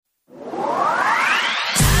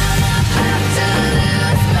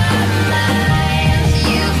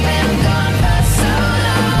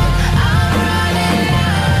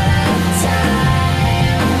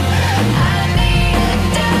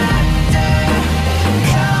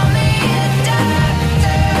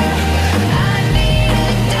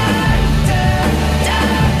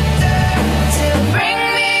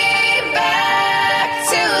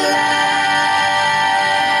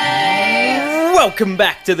Welcome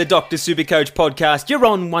back to the Dr. Supercoach podcast. You're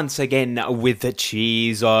on once again with the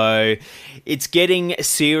Cheezo. It's getting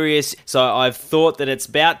serious, so I've thought that it's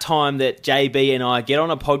about time that JB and I get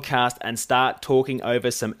on a podcast and start talking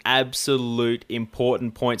over some absolute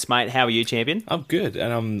important points. Mate, how are you, champion? I'm good,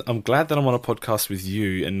 and I'm glad that I'm on a podcast with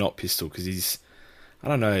you and not Pistol, because I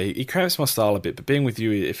don't know, he cramps my style a bit, but being with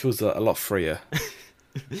you, it feels a lot freer.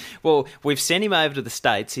 Well, we've sent him over to the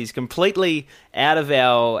States. He's completely out of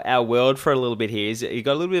our world for a little bit here. He's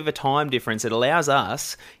got a little bit of a time difference. It allows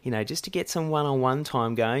us, just to get some one-on-one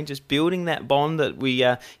time going, just building that bond that we,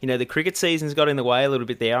 the cricket season's got in the way a little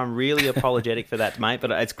bit there. I'm really apologetic for that, mate,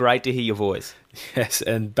 but it's great to hear your voice. Yes,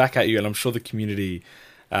 and back at you, and I'm sure the community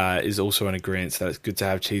is also in agreement that it's good to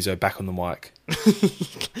have Cheezo back on the mic.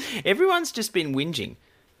 Everyone's just been whinging.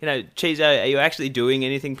 Cheezo, are you actually doing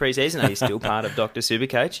anything pre-season? Are you still part of Dr.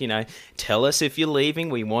 Supercoach? Tell us if you're leaving.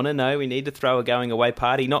 We want to know. We need to throw a going-away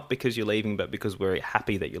party, not because you're leaving, but because we're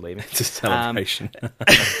happy that you're leaving. It's a celebration.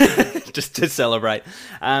 Just to celebrate.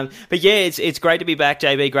 But yeah, it's great to be back,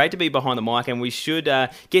 JB. Great to be behind the mic, and we should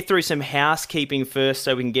get through some housekeeping first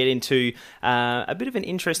so we can get into a bit of an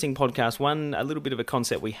interesting podcast, a little bit of a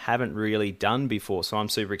concept we haven't really done before, so I'm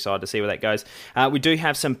super excited to see where that goes. We do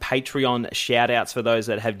have some Patreon shout-outs for those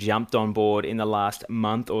that have jumped on board in the last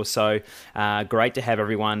month or so. Great to have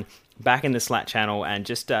everyone back in the Slack channel and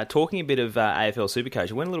just talking a bit of AFL Supercoach.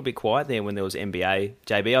 It went a little bit quiet there when there was NBA,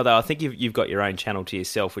 JB, although I think you've got your own channel to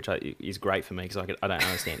yourself, which is great for me because I don't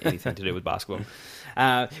understand anything to do with basketball.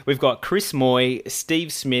 We've got Chris Moy,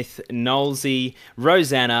 Steve Smith, Nolsey,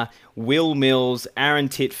 Rosanna, Will Mills, Aaron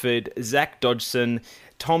Titford, Zach Dodgson,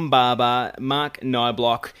 Tom Barber, Mark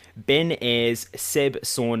Nyblock, Ben Ayres, Seb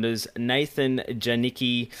Saunders, Nathan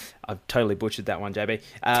Janicki, I've totally butchered that one, JB,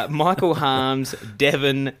 Michael Harms,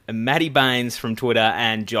 Devon, Matty Baines from Twitter,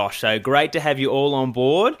 and Josh. So great to have you all on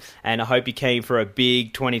board, and I hope you came for a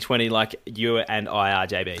big 2020 like you and I are,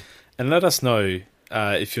 JB. And let us know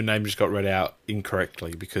if your name just got read out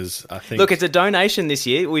incorrectly, because I think... Look, it's a donation this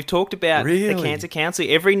year. We've talked about Really? the Cancer Council.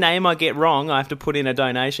 Every name I get wrong, I have to put in a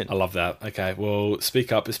donation. I love that. Okay, well,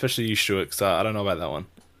 speak up, especially you, Stuart, because I don't know about that one.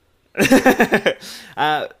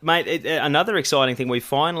 Mate, another exciting thing,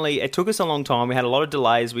 it took us a long time, we had a lot of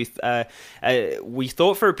delays. We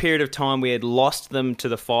thought for a period of time we had lost them to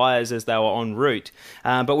the fires as they were en route,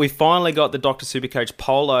 but we finally got the Dr. Supercoach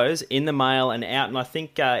polos in the mail and out, and I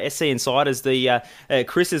think SC Insiders,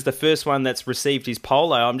 Chris is the first one that's received his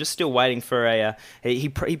polo. I'm just still waiting for he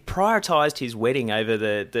prioritised his wedding over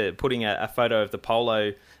the putting a photo of the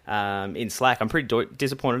polo in Slack. I'm pretty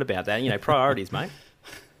disappointed about that. Priorities, mate.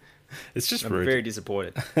 It's just I'm rude. very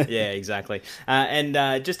disappointed. Yeah, exactly.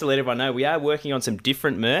 And just to let everyone know, we are working on some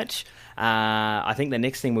different merch. I think the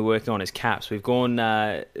next thing we're working on is caps. We've gone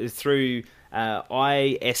through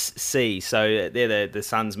ISC, so they're the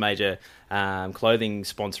Sun's major clothing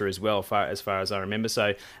sponsor as well, as far as I remember.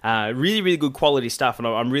 So really, really good quality stuff, and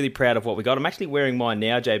I'm really proud of what we got. I'm actually wearing mine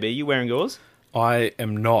now, JB. Are you wearing yours? I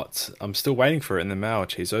am not. I'm still waiting for it in the mail,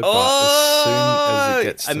 Cheezo, but as soon as it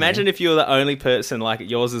gets to Imagine me, if you were the only person, like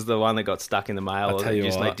yours is the one that got stuck in the mail, I'll or tell you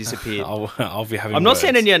just what, disappeared. I'll be having I'm not words.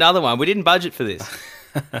 sending you another one. We didn't budget for this.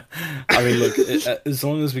 I mean, look, as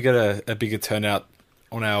long as we get a bigger turnout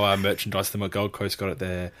on our merchandise than what Gold Coast got at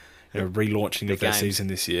their relaunching of their season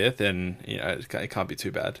this year, then it can't be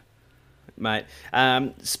too bad. Mate,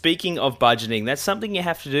 speaking of budgeting, that's something you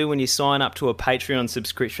have to do when you sign up to a Patreon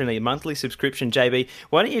subscription, a monthly subscription, JB.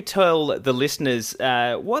 Why don't you tell the listeners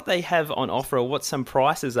what they have on offer, or what some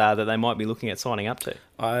prices are that they might be looking at signing up to?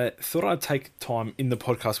 I thought I'd take time in the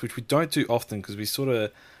podcast, which we don't do often because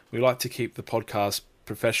we like to keep the podcast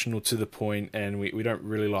professional to the point, and we don't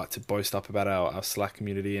really like to boast up about our Slack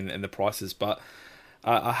community and the prices, but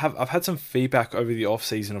I've had some feedback over the off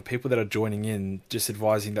season of people that are joining in, just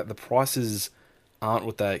advising that the prices aren't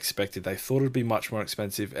what they expected. They thought it'd be much more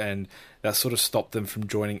expensive, and that sort of stopped them from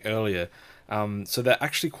joining earlier. So they're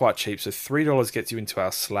actually quite cheap. So $3 gets you into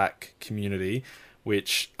our Slack community,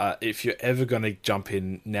 which if you're ever going to jump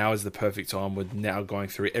in, now is the perfect time. We're now going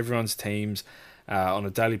through everyone's teams. On a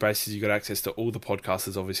daily basis, you got access to all the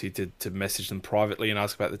podcasters, obviously, to message them privately and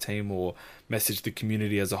ask about the team, or message the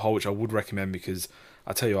community as a whole, which I would recommend, because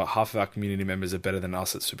I tell you what, half of our community members are better than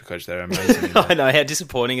us at Supercoach. They're amazing. I know, how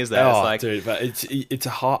disappointing is that? Oh, dude, but it's a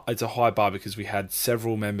high bar, because we had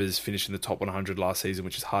several members finish in the top 100 last season,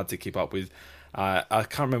 which is hard to keep up with. I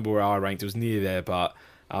can't remember where I ranked. It was near there, but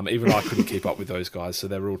even I couldn't keep up with those guys, so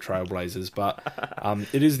they're all trailblazers. But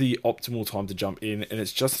it is the optimal time to jump in, and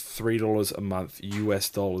it's just $3 a month US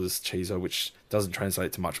dollars, Cheezo, which doesn't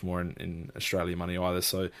translate to much more in Australia money either.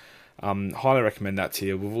 So Highly recommend that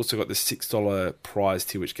tier. We've also got the $6 prize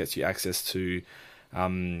tier, which gets you access to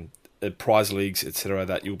prize leagues, etc.,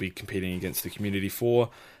 that you'll be competing against the community for.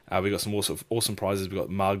 We've got some awesome prizes. We've got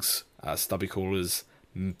mugs, stubby coolers,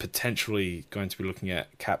 potentially going to be looking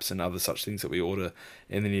at caps and other such things that we order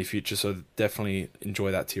in the near future, so definitely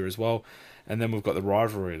enjoy that tier as well. And then we've got the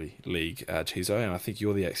Rivalry League, Chizo, and I think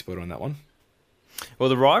you're the expert on that one. Well,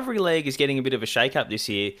 the Rivalry League is getting a bit of a shake-up this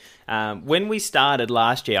year. When we started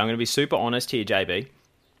last year, I'm going to be super honest here, JB.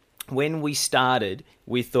 When we started,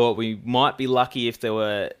 we thought we might be lucky if there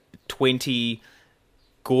were 20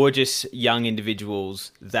 gorgeous young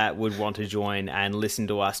individuals that would want to join and listen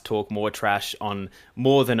to us talk more trash on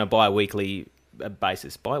more than a bi-weekly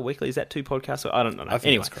basis. Bi-weekly? Is that 2 podcasts? I don't know. I think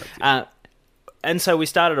anyway, that's correct, yeah. And so we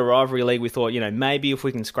started a Rivalry League. We thought, maybe if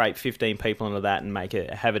we can scrape 15 people into that and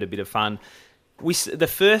have it a bit of fun. The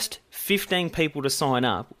first 15 people to sign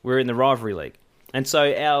up were in the Rivalry League. And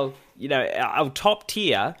so our top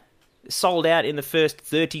tier sold out in the first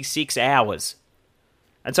 36 hours.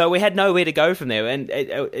 And so we had nowhere to go from there. And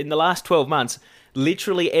in the last 12 months,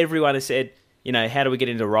 literally everyone has said, how do we get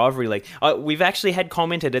into Rivalry League? We've actually had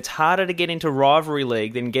commented it's harder to get into Rivalry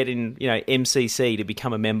League than get in, MCC to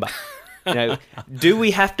become a member. Do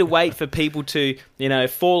we have to wait for people to,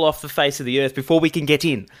 fall off the face of the earth before we can get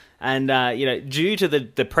in? And, due to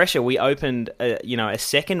the pressure, we opened, a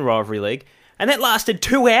second Rivalry League, and that lasted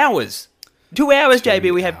 2 hours. 2 hours,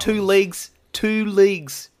 JB. We have 2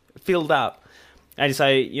 leagues filled up. And so,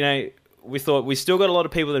 we thought we still got a lot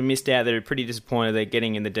of people that missed out that are pretty disappointed they're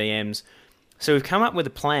getting in the DMs. So we've come up with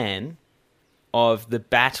a plan of the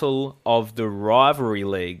battle of the Rivalry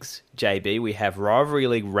Leagues, JB. We have Rivalry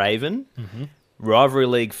League Raven, Rivalry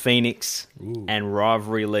League Phoenix, and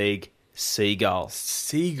Rivalry League Seagull.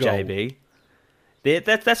 JB.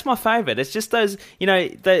 That's my favourite. It's just those,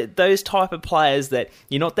 those type of players that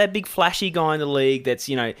you're not that big flashy guy in the league that's,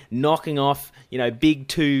 knocking off, big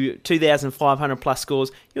 2,500 plus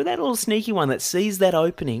scores. You're that little sneaky one that sees that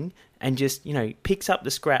opening and just, picks up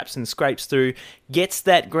the scraps and scrapes through, gets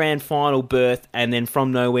that grand final berth, and then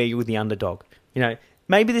from nowhere you're the underdog.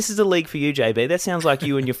 Maybe this is a league for you, JB. That sounds like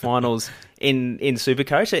you and your finals in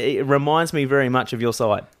Supercoach. It reminds me very much of your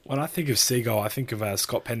side. When I think of Seagull, I think of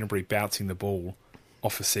Scott Pendlebury bouncing the ball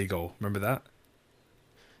off a seagull. Remember that?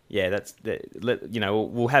 Yeah,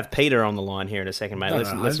 we'll have Peter on the line here in a second, mate. Let's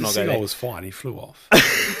not go there. The seagull was fine. He flew off.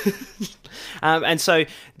 And so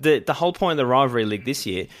the whole point of the Rivalry League this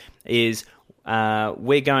year is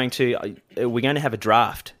we're going to have a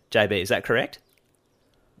draft, JB. Is that correct?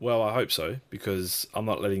 Well, I hope so, because I'm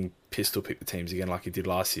not letting Pistol pick the teams again like he did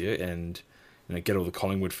last year and get all the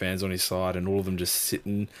Collingwood fans on his side and all of them just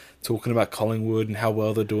sitting, talking about Collingwood and how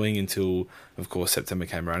well they're doing until, of course, September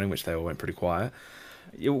came around, in which they all went pretty quiet.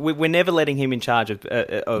 We're never letting him in charge of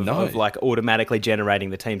automatically generating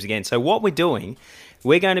the teams again. So what we're doing,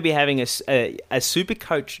 we're going to be having a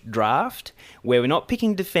Supercoach draft where we're not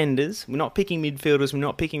picking defenders, we're not picking midfielders, we're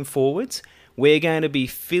not picking forwards. We're going to be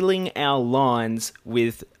filling our lines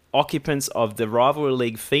with occupants of the Rivalry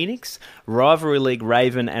League Phoenix, Rivalry League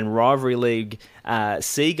Raven, and Rivalry League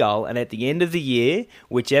Seagull. And at the end of the year,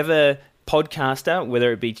 whichever podcaster,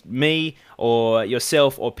 whether it be me or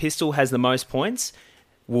yourself or Pistol, has the most points,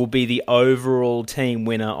 will be the overall team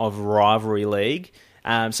winner of Rivalry League.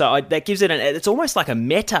 That gives it it's almost like a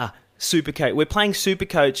meta Supercoach. We're playing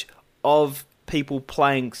Supercoach of people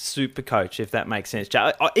playing Supercoach, if that makes sense.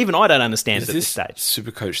 Even I don't understand it at this stage.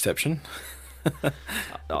 Supercoachception?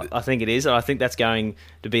 I think it is. I think that's going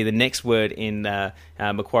to be the next word in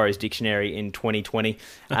Macquarie's dictionary in 2020.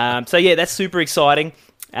 That's super exciting.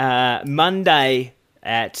 Monday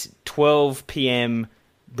at 12 p.m.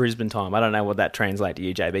 Brisbane time. I don't know what that translates to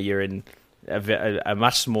you, JB. You're in a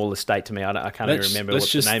much smaller state to me. I can't even remember what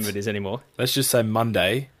the name of it is anymore. Let's just say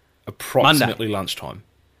Monday, approximately lunchtime.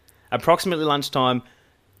 Approximately lunchtime,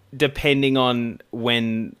 depending on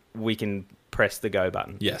when we can press the go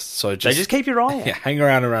button. Yes. So just keep your eye out. Yeah, hang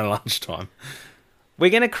around lunchtime.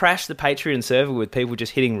 We're going to crash the Patreon server with people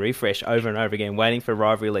just hitting refresh over and over again, waiting for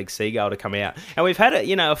Rivalry League Seagull to come out. And we've had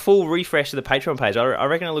a full refresh of the Patreon page. I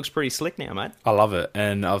reckon it looks pretty slick now, mate. I love it.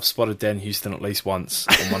 And I've spotted Dan Houston at least once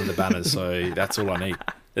on one of the banners, so that's all I need.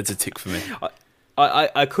 That's a tick for me.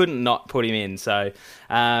 I couldn't not put him in. So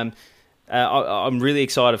I'm really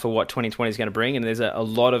excited for what 2020 is going to bring, and there's a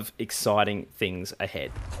lot of exciting things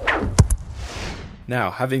ahead. Now,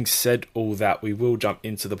 having said all that, we will jump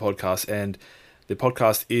into the podcast, and the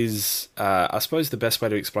podcast is, I suppose the best way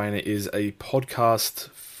to explain it is a podcast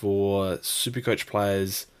for Supercoach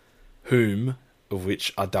players of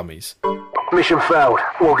which are dummies. Mission failed.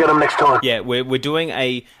 We'll get them next time. Yeah, we're doing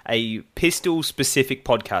a pistol-specific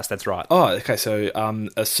podcast, that's right. Oh, okay, so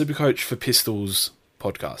a Supercoach for Pistols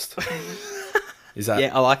podcast. Is that...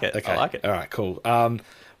 Yeah, I like it. Okay. I like it. All right, cool.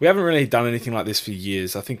 We haven't really done anything like this for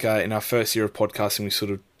years. I think in our first year of podcasting, we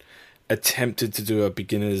sort of attempted to do a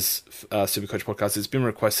beginner's Supercoach podcast. It's been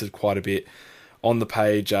requested quite a bit on the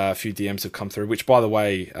page. A few DMs have come through, which, by the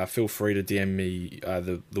way, feel free to DM me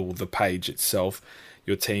the page itself.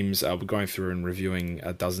 Your teams, we're going through and reviewing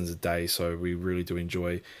dozens a day, so we really do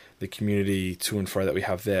enjoy the community to and fro that we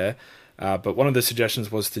have there. But one of the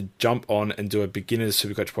suggestions was to jump on and do a beginner's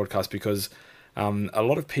Supercoach podcast because a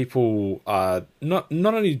lot of people are not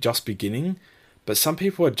only just beginning, but some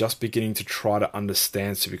people are just beginning to try to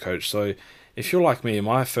understand Supercoach. So if you're like me, in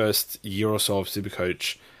my first year or so of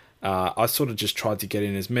Supercoach, I sort of just tried to get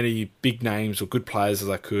in as many big names or good players as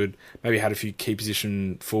I could. Maybe had a few key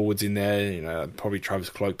position forwards in there, probably Travis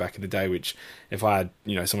Cloak back in the day, which if I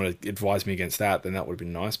had, someone to advise me against that, then that would have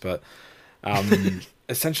been nice. But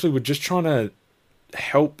essentially, we're just trying to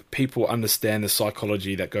help people understand the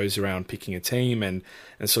psychology that goes around picking a team and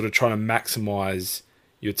sort of trying to maximize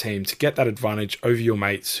your team to get that advantage over your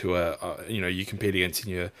mates who are, you compete against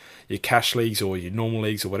in your cash leagues or your normal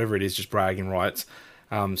leagues or whatever it is, just bragging rights.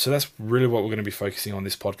 So that's really what we're going to be focusing on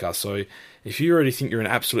this podcast. So if you already think you're an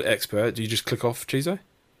absolute expert, do you just click off, Chizo?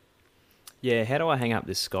 Yeah, how do I hang up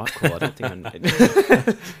this Skype call? I don't think I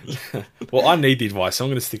need. Well, I need the advice, so I'm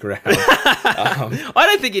going to stick around. I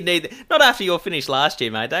don't think you need... Not after you're finished last year,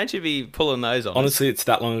 mate. Don't you be pulling those on. Honestly, it's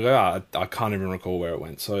that long ago, I can't even recall where it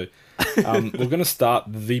went. So we're going to start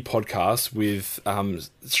the podcast with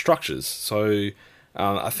structures. So...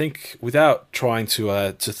 I think without trying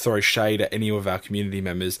to throw shade at any of our community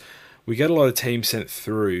members, we get a lot of teams sent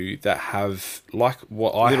through that have, like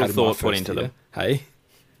what I little had thought in my first put into year. them. Hey,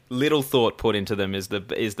 little thought put into them is the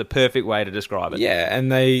perfect way to describe it. Yeah, and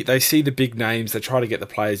they see the big names, they try to get the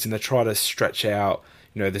players, and they try to stretch out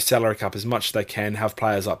the salary cap as much as they can. Have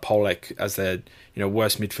players like Polek as their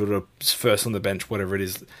worst midfielder, first on the bench, whatever it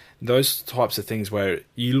is. Those types of things where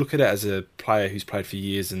you look at it as a player who's played for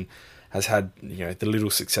years and has had the little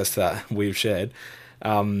success that we've shared,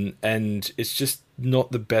 and it's just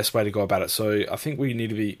not the best way to go about it. So I think we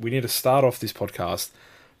need to start off this podcast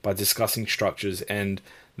by discussing structures, and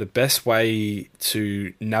the best way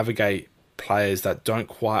to navigate players that don't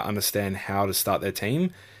quite understand how to start their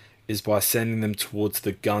team is by sending them towards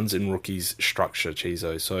the Guns and Rookies structure,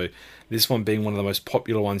 Chizo. So this one being one of the most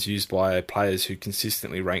popular ones used by players who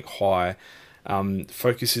consistently rank high,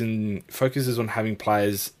 focuses on having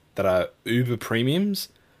players that are uber premiums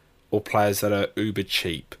or players that are uber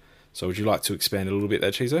cheap. So would you like to expand a little bit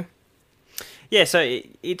there, Chizo? Yeah, so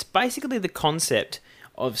it's basically the concept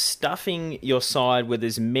of stuffing your side with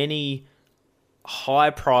as many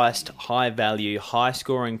high-priced, high-value,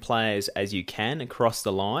 high-scoring players as you can across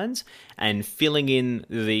the lines and filling in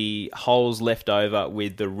the holes left over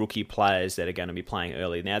with the rookie players that are going to be playing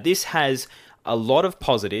early. Now, this has a lot of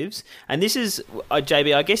positives, and this is,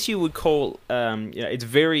 JB, I guess you would call, it's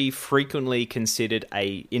very frequently considered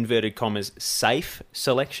a, inverted commas, safe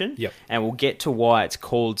selection. Yep. And we'll get to why it's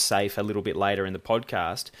called safe a little bit later in the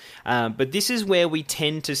podcast. But this is where we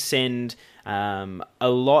tend to send a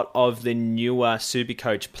lot of the newer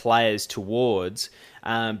Supercoach players towards,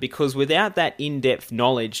 because without that in-depth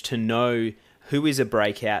knowledge to know who is a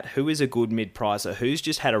breakout, who is a good mid-pricer, who's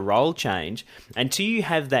just had a role change, until you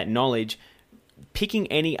have that knowledge, picking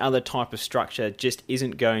any other type of structure just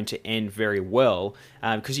isn't going to end very well,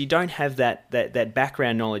 because you don't have that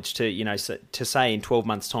background knowledge to say in 12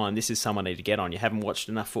 months' time, this is someone I need to get on. You haven't watched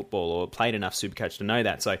enough football or played enough Supercoach to know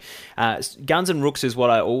that. So Guns and Rooks is what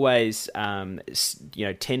I always tend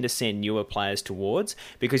to send newer players towards,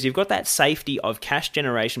 because you've got that safety of cash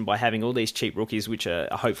generation by having all these cheap rookies which are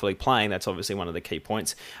hopefully playing. That's obviously one of the key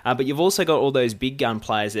points. But you've also got all those big gun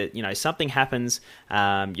players that, something happens,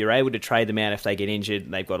 you're able to trade them out if they get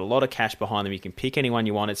injured. They've got a lot of cash behind them. You can pick anyone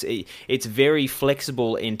you want. It's very flexible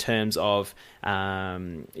in terms of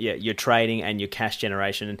your trading and your cash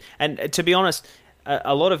generation. And to be honest,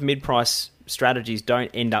 a lot of mid-price strategies don't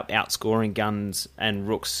end up outscoring Guns and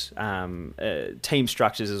Rooks team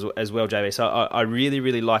structures as well, JB. So I really,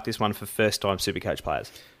 really like this one for first-time Supercoach players.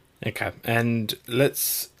 Okay, and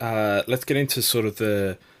let's get into sort of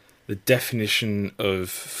the definition of,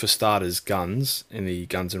 for starters, guns in the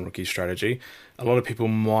Guns and Rookies strategy. A lot of people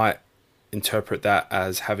might interpret that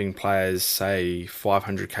as having players, say,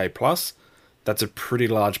 500k plus. That's a pretty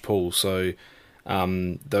large pool. So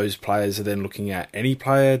those players are then looking at any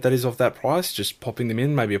player that is of that price, just popping them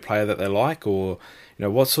in, maybe a player that they like, or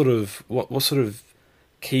what sort of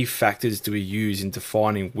key factors do we use in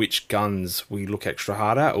defining which guns we look extra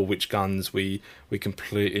hard at or which guns we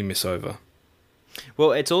completely miss over?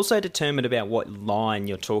 Well, it's also determined about what line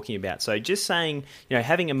you're talking about. So just saying,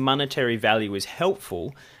 having a monetary value is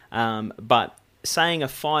helpful, but saying a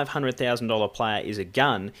 $500,000 player is a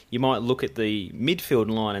gun, you might look at the midfield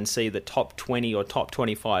line and see the top 20 or top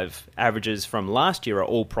 25 averages from last year are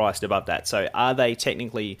all priced above that. So are they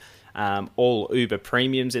technically all uber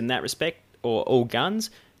premiums in that respect, or all guns?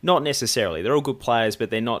 Not necessarily. They're all good players, but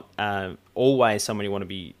they're not always someone you want to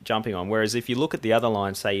be jumping on. Whereas if you look at the other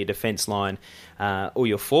line, say your defence line or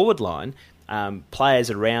your forward line, players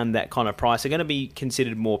around that kind of price are going to be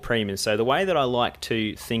considered more premium. So the way that I like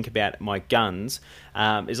to think about my guns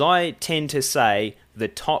is I tend to say the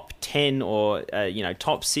top 10 or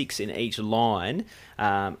top 6 in each line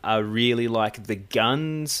are really like the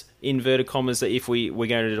guns, inverted commas, that if we're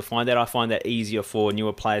going to define that, I find that easier for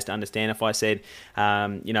newer players to understand. If I said,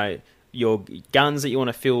 your guns that you want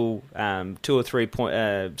to fill 2 or 3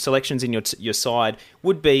 selections in your side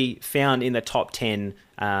would be found in the top 10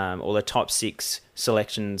 or the top 6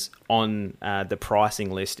 selections on the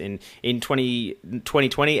pricing list in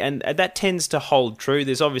 2020, and that tends to hold true.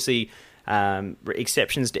 There's obviously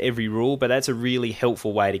exceptions to every rule, but that's a really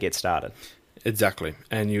helpful way to get started. Exactly,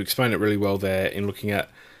 and you explained it really well there in looking at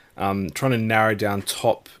trying to narrow down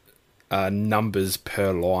top numbers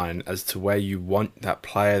per line as to where you want that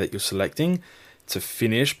player that you're selecting to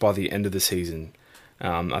finish by the end of the season.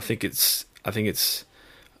 I think it's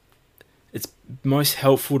most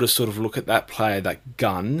helpful to sort of look at that player, that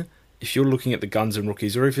gun. If you're looking at the guns and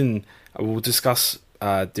rookies, or even we'll discuss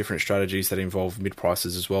different strategies that involve mid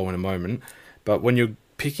prices as well in a moment. But when you're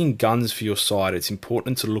picking guns for your side, it's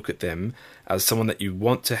important to look at them as someone that you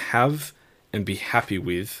want to have and be happy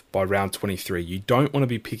with by round 23. You don't want to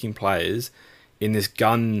be picking players in this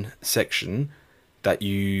gun section that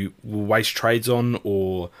you will waste trades on,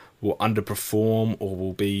 or will underperform, or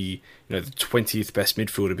will be the 20th best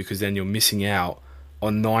midfielder, because then you're missing out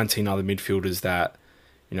on 19 other midfielders that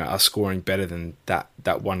are scoring better than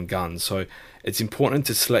that one gun. So it's important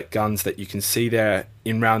to select guns that you can see there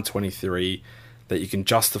in round 23 that you can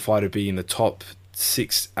justify to be in the top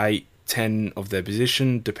 6, 8, 10 of their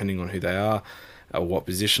position, depending on who they are or what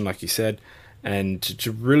position, like you said, and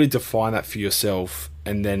to really define that for yourself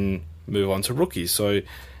and then move on to rookies. So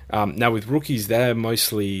now with rookies, they're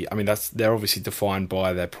mostly, they're obviously defined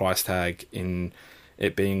by their price tag, in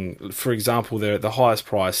it being, for example, the highest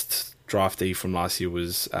priced draftee from last year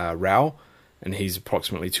was Rao, and he's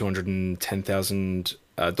approximately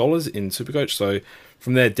 $210,000 in Supercoach. So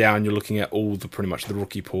from there down, you're looking at all pretty much the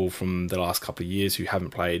rookie pool from the last couple of years who haven't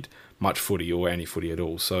played much footy or any footy at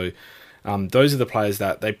all. So those are the players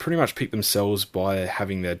that they pretty much pick themselves by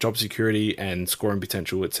having their job security and scoring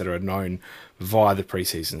potential, etc., known via the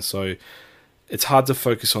preseason. So it's hard to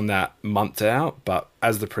focus on that month out, but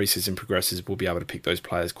as the preseason progresses, we'll be able to pick those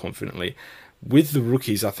players confidently. With the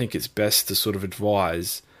rookies, I think it's best to sort of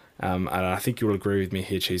advise, and I think you'll agree with me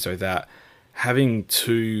here, Chizo, that having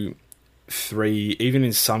 2, 3, even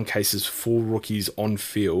in some cases 4 rookies on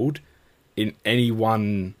field in any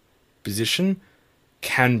one position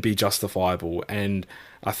can be justifiable, and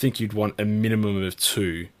I think you'd want a minimum of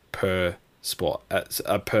 2 per spot,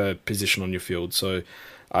 per position on your field. So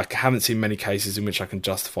I haven't seen many cases in which I can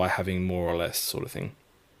justify having more or less sort of thing.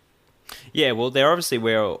 Yeah, well, they're obviously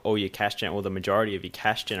where all your or the majority of your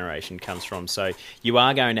cash generation comes from. So you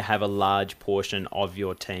are going to have a large portion of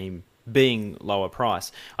your team being lower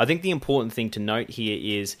price. I think the important thing to note here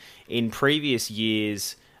is in previous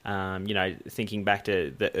years, thinking back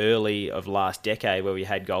to the early of last decade where we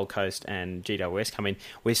had Gold Coast and GWS come in,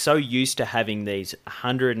 we're so used to having these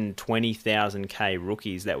 120,000k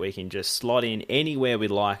rookies that we can just slot in anywhere we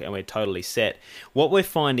like and we're totally set. What we're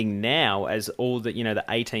finding now, as all the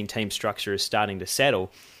 18 team structure is starting to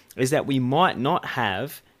settle, is that we might not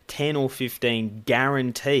have 10 or 15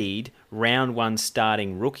 guaranteed round 1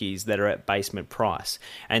 starting rookies that are at basement price.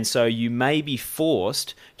 And so you may be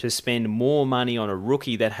forced to spend more money on a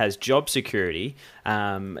rookie that has job security,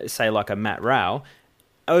 say like a Matt Rao,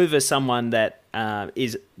 over someone that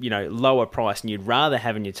is lower price and you'd rather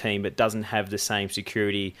have in your team but doesn't have the same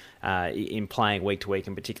security in playing week to week,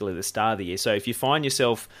 and particularly the start of the year. So if you find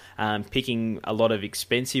yourself picking a lot of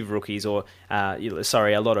expensive rookies or a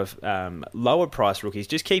lot of lower price rookies,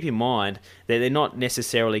 just keep in mind that they're not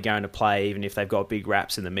necessarily going to play even if they've got big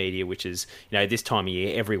raps in the media, which is, this time of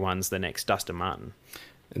year everyone's the next Dustin Martin.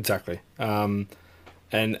 Exactly.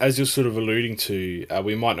 And as you're sort of alluding to,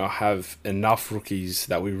 we might not have enough rookies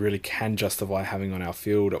that we really can justify having on our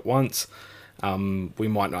field at once. We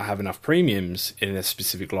might not have enough premiums in a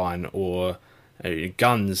specific line, or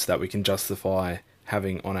guns that we can justify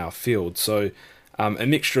having on our field. So a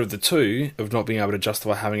mixture of the two, of not being able to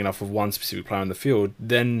justify having enough of one specific player on the field,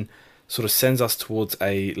 then sort of sends us towards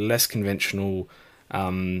a less conventional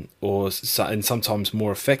and sometimes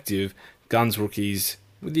more effective guns rookies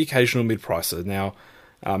with the occasional mid-pricer. Now,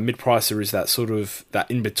 mid-pricer is that sort of that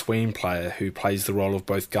in-between player who plays the role of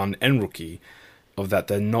both gun and rookie, of that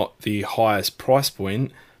they're not the highest price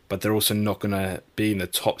point, but they're also not going to be in the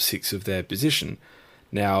top 6 of their position.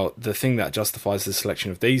 Now, the thing that justifies the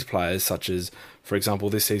selection of these players, such as, for example,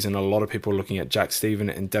 this season, a lot of people are looking at Jack Steven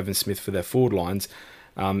and Devon Smith for their forward lines,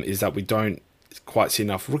 is that we don't quite see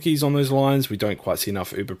enough rookies on those lines, we don't quite see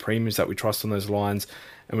enough uber premiums that we trust on those lines,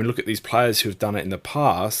 and we look at these players who have done it in the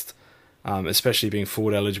past, especially being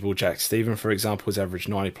forward eligible. Jack Steven, for example, has averaged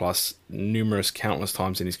 90 plus countless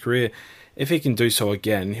times in his career. If he can do so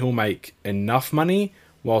again, he'll make enough money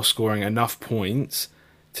while scoring enough points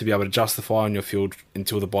to be able to justify on your field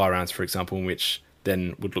until the bye rounds, for example, in which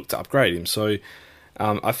then would look to upgrade him. So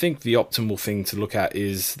I think the optimal thing to look at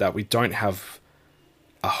is that we don't have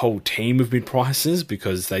a whole team of mid-prices,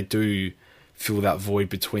 because they do fill that void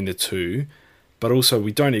between the two, but also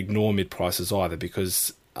we don't ignore mid-prices either,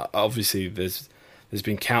 because obviously there's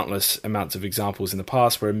been countless amounts of examples in the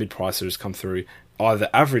past where a mid-pricer has come through, either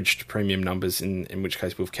averaged premium numbers, in which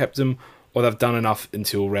case we've kept them, or they've done enough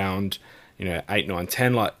until round 8, 9,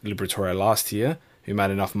 10, like Liberatore last year, who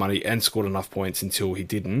made enough money and scored enough points until he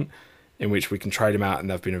didn't, in which we can trade him out,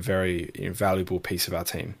 and they've been a very valuable piece of our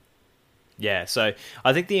team. Yeah, so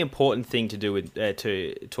I think the important thing to do with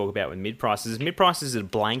to talk about with mid-prices is a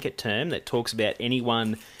blanket term that talks about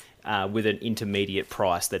anyone with an intermediate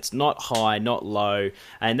price that's not high, not low,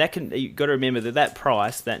 and that can, you've got to remember that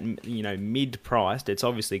price, that mid-priced,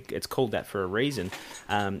 it's called that for a reason.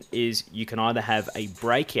 Is you can either have a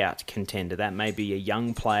breakout contender, that may be a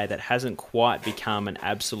young player that hasn't quite become an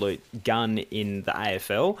absolute gun in the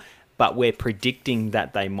AFL, but we're predicting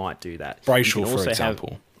that they might do that. Brayshaw, for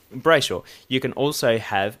example. Brayshaw. You can also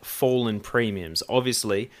have fallen premiums.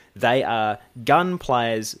 Obviously, they are gun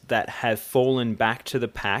players that have fallen back to the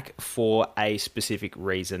pack for a specific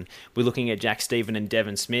reason. We're looking at Jack Steven and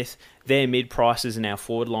Devon Smith. They're mid-prices in our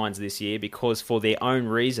forward lines this year because for their own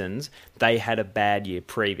reasons, they had a bad year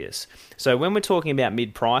previous. So when we're talking about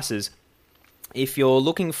mid-prices, if you're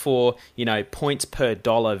looking for, points per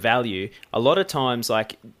dollar value, a lot of times,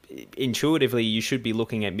 intuitively, you should be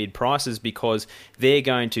looking at mid-prices because they're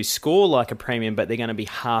going to score like a premium, but they're going to be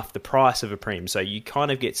half the price of a premium. So you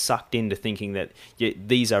kind of get sucked into thinking that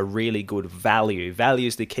these are really good value. Value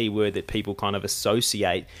is the key word that people kind of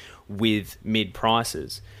associate with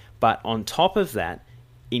mid-prices. But on top of that,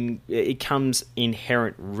 it comes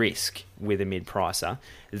inherent risk with a mid-pricer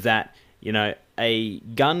that, a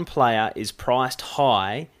gun player is priced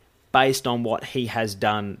high based on what he has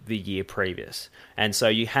done the year previous. And so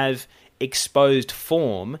you have exposed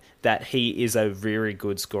form that he is a very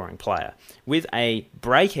good scoring player. With a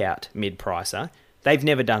breakout mid-pricer, they've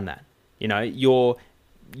never done that. You're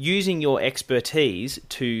using your expertise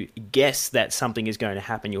to guess that something is going to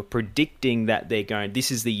happen. You're predicting that this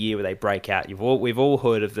is the year where they break out. We've all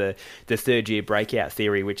heard of the third year breakout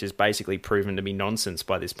theory, which is basically proven to be nonsense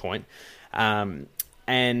by this point.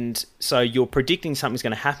 And so you're predicting something's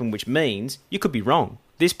going to happen, which means you could be wrong.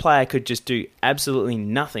 This player could just do absolutely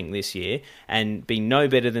nothing this year and be no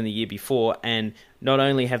better than the year before. And not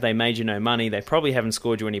only have they made you no money, they probably haven't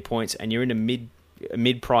scored you any points, and you're in a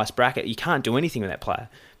mid-price bracket. You can't do anything with that player.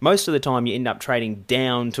 Most of the time, you end up trading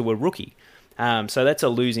down to a rookie. So that's a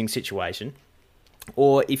losing situation.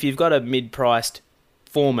 Or if you've got a mid-priced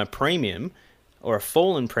former premium, or a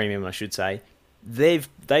fallen premium, I should say, they've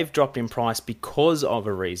dropped in price because of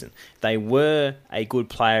a reason. They were a good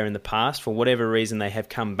player in the past. For whatever reason, they have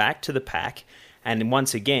come back to the pack. And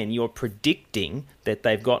once again, you're predicting that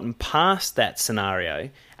they've gotten past that scenario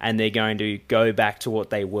and they're going to go back to what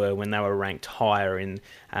they were when they were ranked higher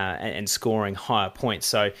and scoring higher points.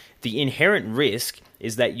 So the inherent risk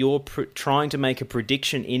is that you're trying to make a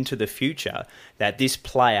prediction into the future that this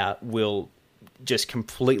player will just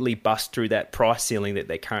completely bust through that price ceiling that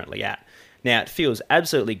they're currently at. Now, it feels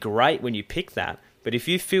absolutely great when you pick that, but if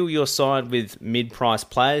you fill your side with mid-price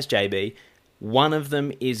players, JB, one of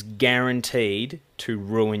them is guaranteed to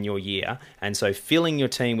ruin your year. And so filling your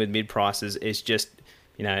team with mid-prices is just,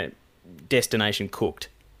 destination cooked.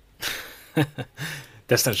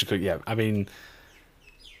 Destination cooked, yeah. I mean,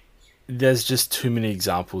 there's just too many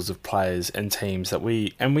examples of players and teams that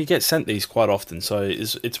we get sent these quite often. So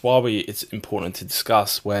it's why it's important to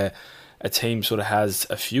discuss where a team sort of has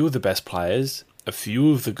a few of the best players, a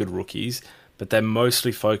few of the good rookies, but they're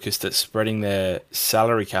mostly focused at spreading their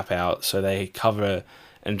salary cap out so they cover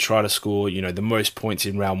and try to score, the most points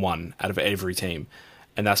in round one out of every team.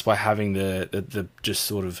 And that's by having the just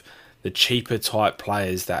sort of the cheaper type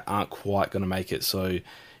players that aren't quite going to make it. So,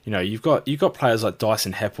 you've got players like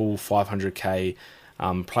Dyson Heppel, 500k,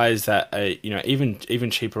 players that are,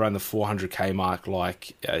 even cheaper around the 400k mark,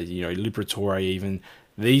 like, Liberatore, even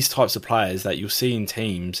these types of players that you'll see in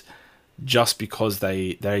teams just because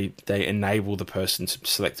they enable the person to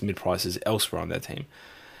select mid-prices elsewhere on their team.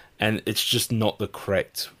 And it's just not the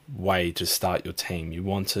correct way to start your team. You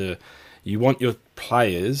want your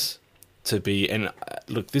players to be, and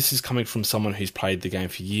look, this is coming from someone who's played the game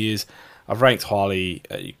for years. I've ranked highly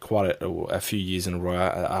quite a few years in a row.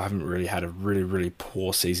 I haven't really had a really, really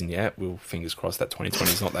poor season yet. Well, fingers crossed that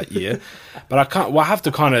 2020 is not that year. But I have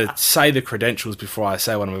to kind of say the credentials before I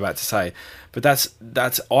say what I'm about to say. But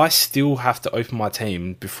that's I still have to open my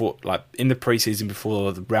team before, like in the preseason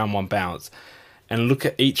before the round one bounce, and look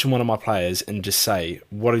at each one of my players and just say,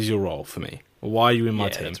 what is your role for me? Why are you in my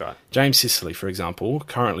team? That's right. James Sicily, for example,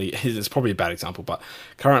 currently, it's probably a bad example, but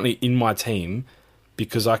currently in my team,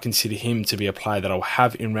 because I consider him to be a player that I'll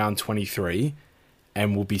have in round 23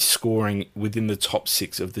 and will be scoring within the top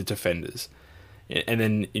 6 of the defenders. And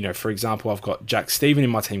then, for example, I've got Jack Stephen in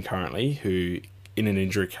my team currently, who in an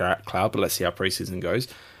injury cloud, but let's see how preseason goes,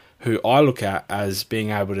 who I look at as being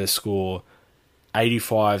able to score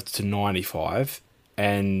 85 to 95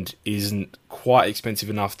 and isn't quite expensive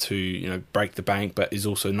enough to, break the bank, but is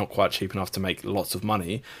also not quite cheap enough to make lots of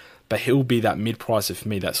money. But he'll be that mid-pricer for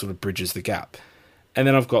me that sort of bridges the gap. And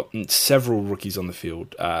then I've got several rookies on the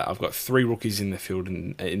field. I've got 3 rookies in the field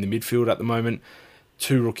in the midfield at the moment,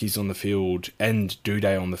 2 rookies on the field, and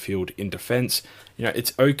Duday on the field in defence.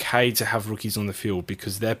 It's okay to have rookies on the field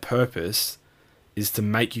because their purpose is to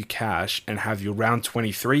make you cash and have your round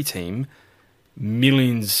 23 team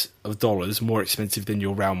millions of dollars more expensive than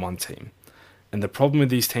your round 1 team. And the problem with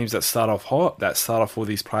these teams that start off hot, that start off with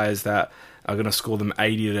these players that are going to score them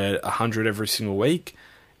 80 to 100 every single week,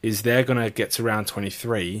 is they're going to get to round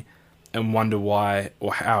 23 and wonder why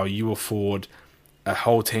or how you afford a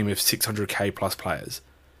whole team of 600k plus players,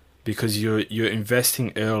 because you're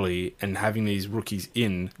investing early and having these rookies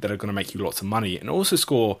in that are going to make you lots of money and also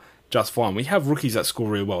score just fine. We have rookies that score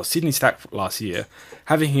really well. Sydney Stack last year,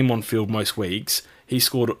 having him on field most weeks, he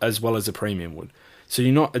scored as well as a premium would. So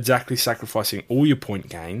you're not exactly sacrificing all your point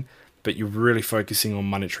gain, but you're really focusing on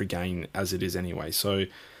monetary gain as it is anyway. So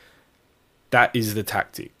that is the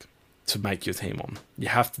tactic to make your team on. You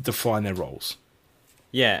have to define their roles.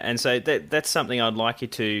 Yeah, and so that's something I'd like you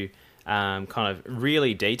to kind of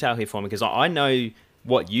really detail here for me, because I know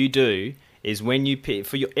what you do is when you pick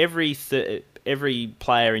for your every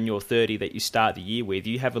player in your 30 that you start the year with,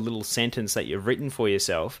 you have a little sentence that you've written for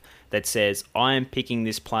yourself that says, I am picking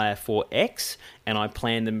this player for X and I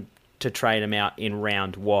plan them to trade them out in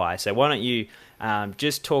round Y. So why don't you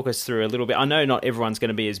just talk us through a little bit. I know not everyone's going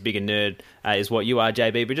to be as big a nerd as what you are,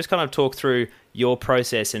 JB, but just kind of talk through your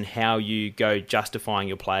process and how you go justifying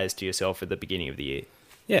your players to yourself at the beginning of the year.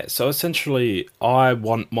 Yeah, so essentially I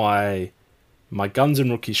want my guns and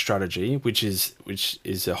rookies strategy, which is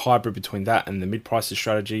a hybrid between that and the mid-prices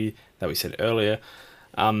strategy that we said earlier.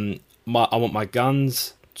 I want my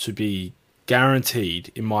guns to be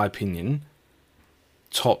guaranteed, in my opinion,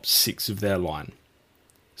 top 6 of their line.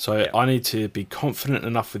 So yeah. I need to be confident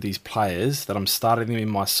enough with these players that I'm starting them in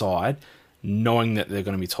my side, knowing that they're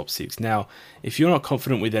going to be top 6. Now, if you're not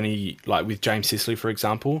confident with any, like with James Sicily, for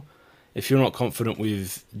example, if you're not confident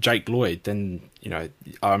with Jake Lloyd, then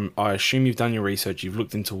I assume you've done your research, you've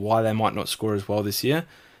looked into why they might not score as well this year,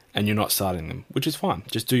 and you're not starting them, which is fine.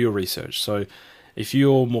 Just do your research. So if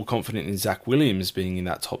you're more confident in Zach Williams being in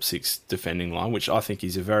that top 6 defending line, which I think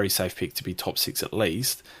is a very safe pick to be top 6 at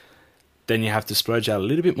least, then you have to splurge out a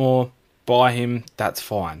little bit more, buy him, that's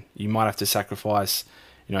fine. You might have to sacrifice,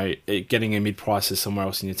 getting a mid-pricer somewhere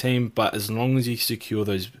else in your team, but as long as you secure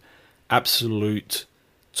those absolute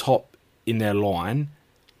top in their line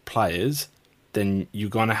players, then you're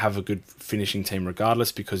going to have a good finishing team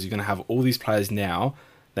regardless, because you're going to have all these players now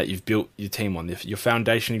that you've built your team on. Your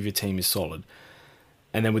foundation of your team is solid.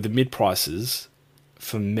 And then with the mid-prices,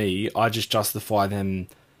 for me, I just justify them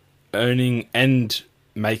earning and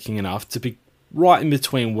making enough to be right in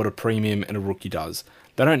between what a premium and a rookie does.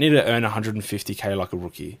 They don't need to earn 150k like a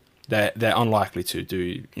rookie. They're unlikely to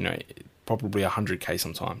do, probably 100k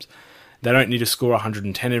sometimes. They don't need to score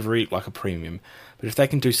 110 every week like a premium. But if they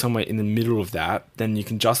can do somewhere in the middle of that, then you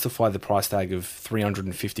can justify the price tag of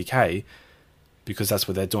 350k because that's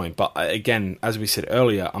what they're doing. But again, as we said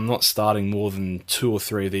earlier, I'm not starting more than 2 or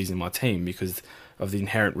 3 of these in my team because of the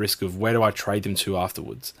inherent risk of where do I trade them to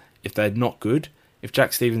afterwards. If they're not good, if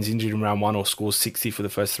Jack Stephens injured in round 1 or scores 60 for the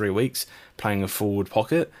first 3 weeks, playing a forward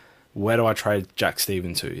pocket, where do I trade Jack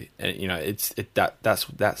Stephens to? That's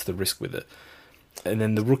the risk with it. And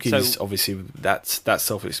then the rookies, obviously, that's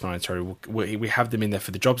self-explanatory. We have them in there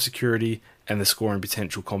for the job security and the scoring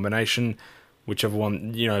potential combination. Whichever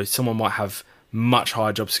one, someone might have much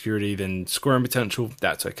higher job security than scoring potential.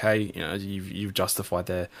 That's okay. You've justified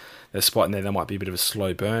their spot in there. There might be a bit of a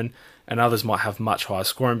slow burn, and others might have much higher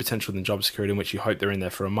scoring potential than job security, in which you hope they're in there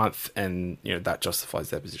for a month, and that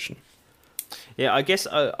justifies their position. Yeah, I guess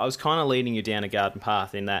I was kind of leading you down a garden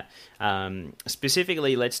path in that,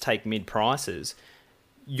 specifically, let's take mid-prices.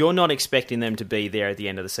 You're not expecting them to be there at the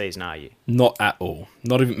end of the season, are you? Not at all.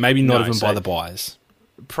 Not even by the buys.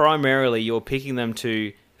 Primarily, you're picking them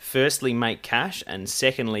to firstly make cash and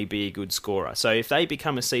secondly be a good scorer. So if they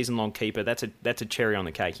become a season-long keeper, that's a cherry on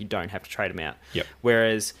the cake. You don't have to trade them out. Yep.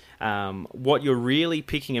 Whereas what you're really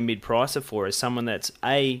picking a mid-pricer for is someone that's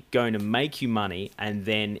going to make you money and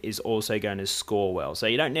then is also going to score well. So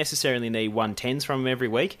you don't necessarily need 110s from them every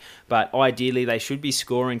week, but ideally they should be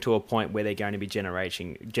scoring to a point where they're going to be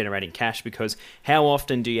generating cash, because how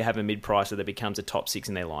often do you have a mid-pricer that becomes a top 6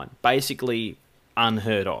 in their line? Basically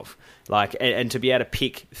unheard of. And to be able to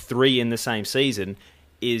pick 3 in the same season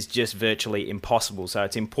is just virtually impossible. So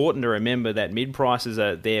it's important to remember that mid-prices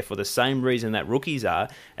are there for the same reason that rookies are.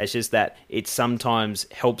 It's just that it sometimes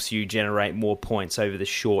helps you generate more points over the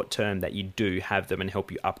short term that you do have them and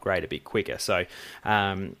help you upgrade a bit quicker. So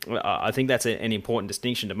I think that's an important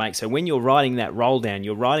distinction to make. So when you're writing that roll down,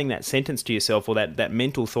 you're writing that sentence to yourself, or that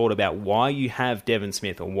mental thought about why you have Devon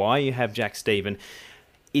Smith or why you have Jack Stephens.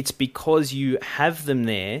 It's because you have them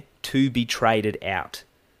there to be traded out.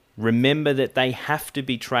 Remember that they have to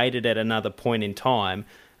be traded at another point in time.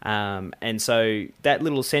 And so that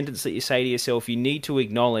little sentence that you say to yourself, you need to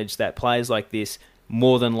acknowledge that players like this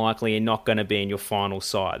more than likely are not going to be in your final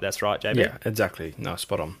side. That's right, JB? Yeah, exactly. No,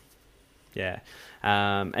 spot on. Yeah.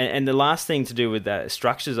 And the last thing to do with the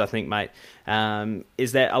structures, I think, mate,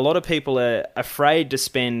 is that a lot of people are afraid to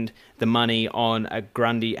spend the money on a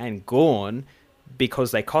Grundy and Gawn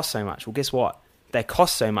because they cost so much. Well, guess what? They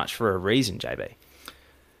cost so much for a reason, JB.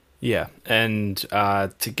 Yeah, and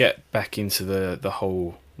to get back into the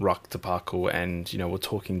whole ruck debacle, and we're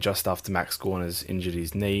talking just after Max Gawn has injured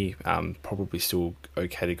his knee, probably still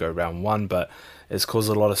okay to go round 1, but it's caused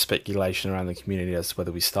a lot of speculation around the community as to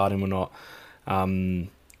whether we start him or not.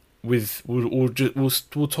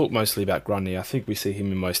 We'll talk mostly about Grundy. I think we see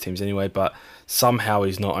him in most teams anyway, but somehow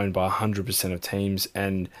he's not owned by 100% of teams,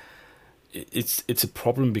 and it's a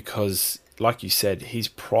problem because, like you said, he's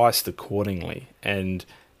priced accordingly, and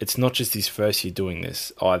it's not just his first year doing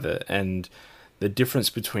this either. And the difference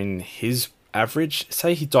between his average,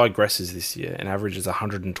 say he digresses this year and averages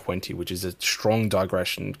 120, which is a strong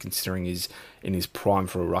digression considering he's in his prime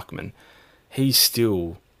for a ruckman, he's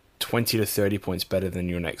still 20 to 30 points better than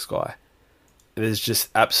your next guy. There's just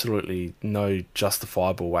absolutely no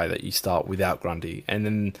justifiable way that you start without Grundy. And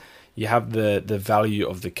then you have the value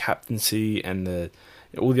of the captaincy and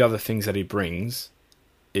all the other things that he brings.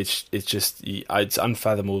 It's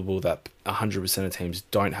unfathomable that 100% of teams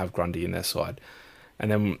don't have Grundy in their side. And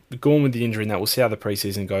then Gawn with the injury, and that, we'll see how the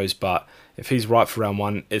preseason goes. But if he's right for round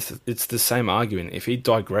 1, it's the same argument. If he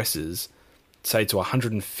digresses, say to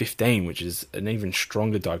 115, which is an even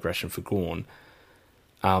stronger digression for Gawn,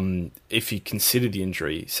 if you consider the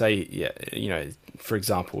injury, say, for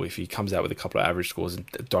example, if he comes out with a couple of average scores and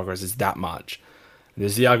digresses that much,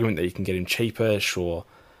 there's the argument that you can get him cheaper, sure.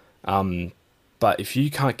 But if you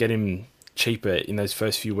can't get him cheaper in those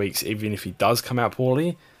first few weeks, even if he does come out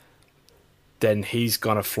poorly, then he's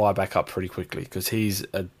going to fly back up pretty quickly because he's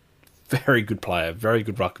a very good player, very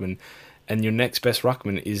good ruckman. And your next best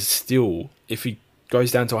ruckman is still, if he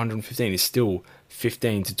goes down to 115, is still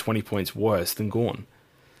 15 to 20 points worse than Gawn.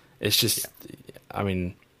 It's just, I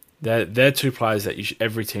mean, they're two players that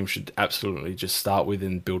every team should absolutely just start with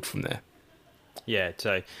and build from there. Yeah,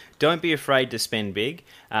 so don't be afraid to spend big.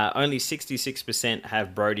 Only 66%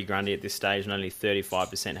 have Brodie Grundy at this stage, and only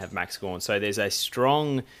 35% have Max Gawn. So there's a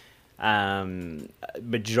strong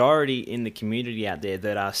majority in the community out there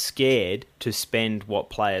that are scared to spend what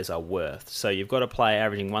players are worth. So you've got a player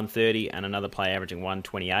averaging 130 and another player averaging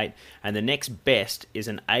 128, and the next best is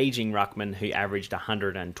an aging ruckman who averaged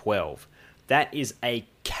 112. That is a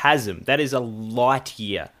chasm. That is a light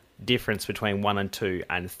year difference between 1 and 2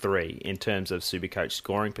 and 3 in terms of Supercoach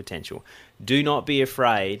scoring potential. Do not be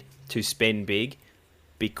afraid to spend big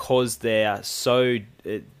because they are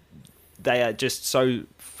just so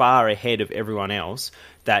far ahead of everyone else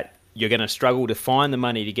that you're going to struggle to find the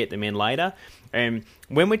money to get them in later. And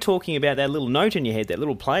when we're talking about that little note in your head, that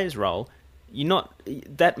little player's role, you're not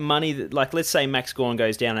that money that, like, let's say Max Gawn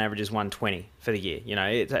goes down and averages 120 for the year. You know,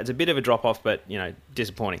 it's a bit of a drop off, but you know,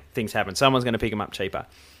 disappointing. Things happen. Someone's going to pick him up cheaper.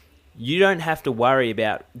 You don't have to worry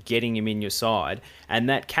about getting him in your side, and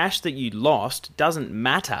that cash that you lost doesn't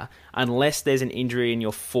matter unless there's an injury and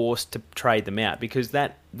you're forced to trade them out, because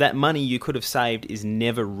that money you could have saved is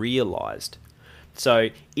never realised. So,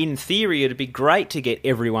 in theory, it'd be great to get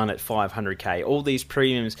everyone at 500k. All these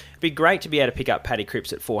premiums, it'd be great to be able to pick up Paddy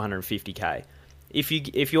Cripps at 450k.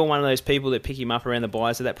 If you're one of those people that pick him up around the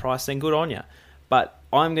buys at that price, then good on you. But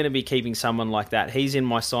I'm going to be keeping someone like that. He's in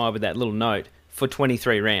my side with that little note for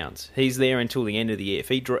 23 rounds. He's there until the end of the year.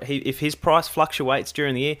 If his price fluctuates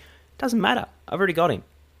during the year, it doesn't matter. I've already got him.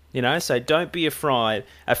 You know, so don't be afraid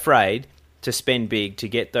to spend big to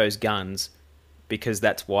get those guns, because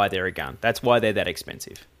that's why they're a gun. That's why they're that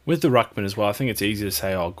expensive. With the ruckman as well, I think it's easy to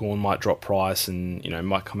say, oh, Gawn might drop price and, you know,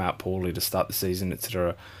 might come out poorly to start the season,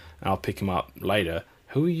 etc., and I'll pick him up later.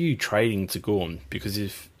 Who are you trading to Gawn? Because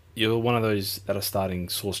if you're one of those that are starting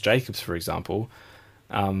Sauce Jacobs, for example,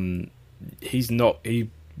 he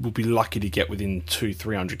will be lucky to get within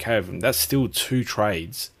 200-300k of him. That's still two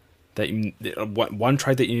trades. One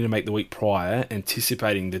trade that you need to make the week prior,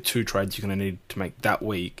 anticipating the two trades you're going to need to make that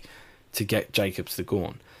week to get Jacobs to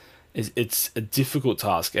Gawn. It's a difficult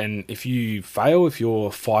task, and if you fail, if you're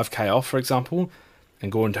 5k off, for example,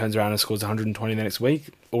 and Gawn turns around and scores 120 the next week,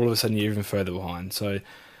 all of a sudden you're even further behind. So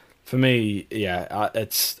for me, yeah,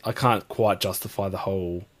 I can't quite justify the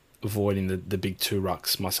whole avoiding the big two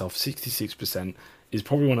rucks myself. 66% is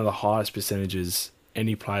probably one of the highest percentages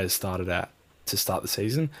any players started at to start the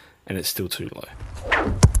season, and it's still too low.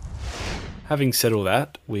 Having said all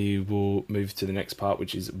that, we will move to the next part,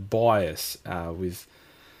 which is bias, with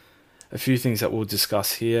a few things that we'll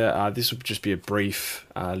discuss here. This will just be a brief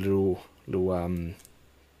little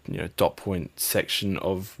dot point section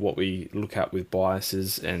of what we look at with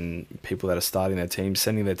biases and people that are starting their teams,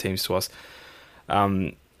 sending their teams to us,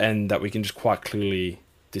 and that we can just quite clearly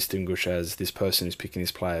distinguish as this person is picking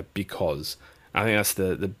this player because. I think that's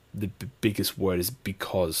the biggest word, is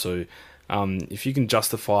because. So if you can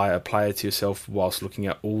justify a player to yourself whilst looking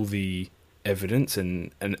at all the evidence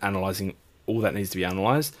and analysing all that needs to be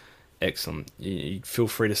analysed, excellent. You feel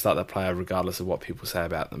free to start that player regardless of what people say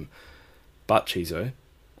about them. But, Chizo,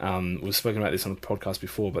 we've spoken about this on the podcast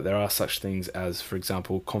before, but there are such things as, for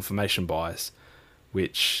example, confirmation bias,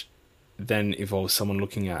 which then involves someone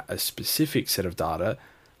looking at a specific set of data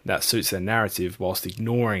that suits their narrative whilst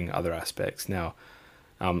ignoring other aspects. Now,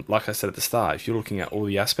 like I said at the start, if you're looking at all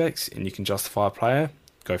the aspects and you can justify a player,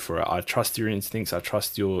 go for it. I trust your instincts. I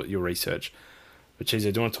trust your research. But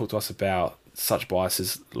Chizo, do you want to talk to us about such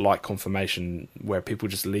biases like confirmation, where people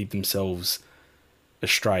just lead themselves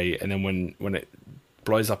astray, and then when it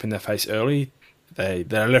blows up in their face early,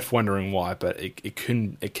 they're left wondering why, but it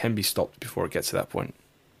can be stopped before it gets to that point.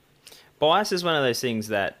 Bias is one of those things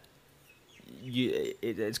that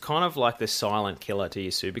it's kind of like the silent killer to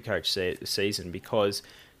your Supercoach season, because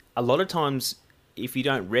a lot of times if you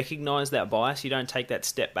don't recognise that bias, you don't take that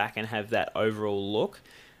step back and have that overall look,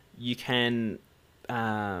 you can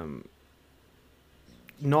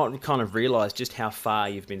not kind of realise just how far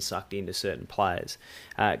you've been sucked into certain players.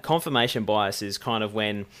 Confirmation bias is kind of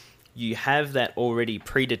when you have that already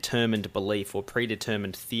predetermined belief or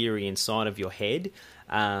predetermined theory inside of your head,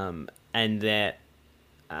 and that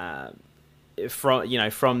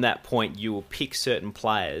from that point you will pick certain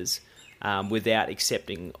players without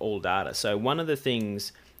accepting all data. So one of the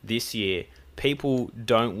things this year, people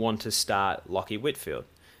don't want to start Lachie Whitfield.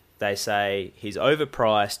 They say he's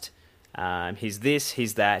overpriced, he's this,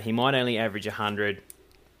 he's that, he might only average 100,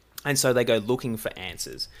 and so they go looking for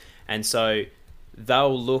answers. And so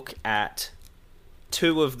they'll look at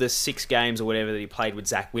 2 of the 6 games or whatever that he played with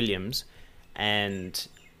Zach Williams and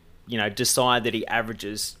decide that he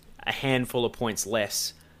averages a handful of points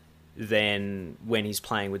less than when he's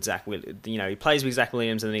playing with Zach Williams. He plays with Zach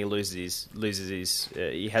Williams and then he loses his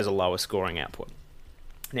he has a lower scoring output.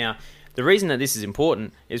 Now, the reason that this is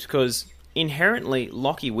important is because inherently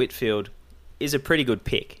Lachie Whitfield is a pretty good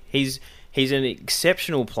pick. He's an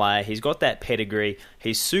exceptional player. He's got that pedigree.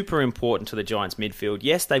 He's super important to the Giants midfield.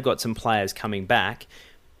 Yes, they've got some players coming back,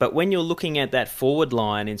 but when you're looking at that forward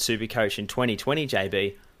line in Supercoach in 2020,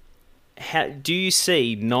 JB, do you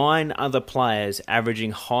see 9 other players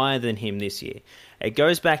averaging higher than him this year? It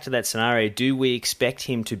goes back to that scenario. Do we expect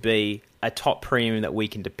him to be a top premium that we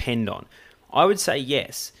can depend on? I would say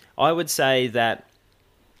yes. I would say that,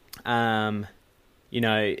 in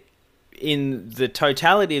the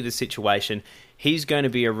totality of the situation, he's going to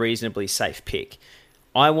be a reasonably safe pick.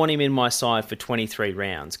 I want him in my side for 23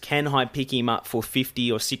 rounds. Can I pick him up for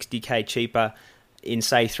 50 or 60k cheaper in,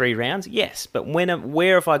 say, 3 rounds? Yes, but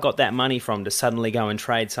where have I got that money from to suddenly go and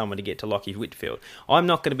trade someone to get to Lachie Whitfield? I'm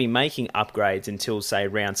not going to be making upgrades until, say,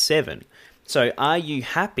 round 7. So are you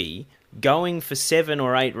happy going for 7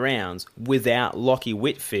 or 8 rounds without Lachie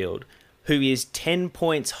Whitfield, who is 10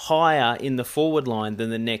 points higher in the forward line than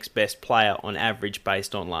the next best player on average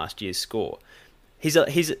based on last year's score? He's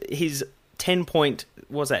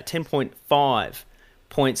 10.5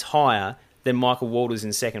 points higher than Michael Walters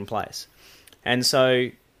in second place. And so,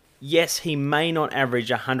 yes, he may not average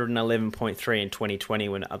 111.3 in 2020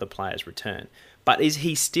 when other players return. But is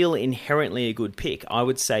he still inherently a good pick? I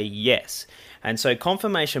would say yes. And so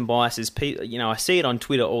confirmation bias is, I see it on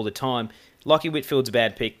Twitter all the time. Lachie Whitfield's a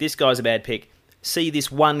bad pick. This guy's a bad pick. See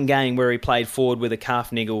this one game where he played forward with a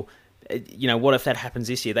calf niggle. What if that happens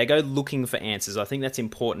this year? They go looking for answers. I think that's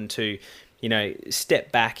important to,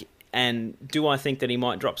 step back. And do I think that he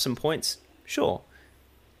might drop some points? Sure.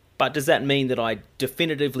 But does that mean that I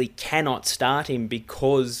definitively cannot start him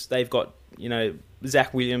because they've got,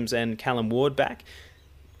 Zach Williams and Callum Ward back?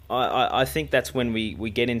 I think that's when we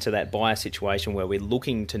get into that bias situation where we're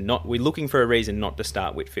looking for a reason not to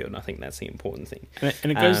start Whitfield, and I think that's the important thing.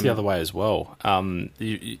 And it goes the other way as well.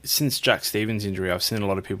 Since Jack Stevens' injury, I've seen a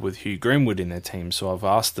lot of people with Hugh Greenwood in their team, so I've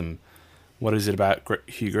asked them, what is it about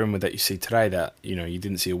Hugh Greenwood that you see today that you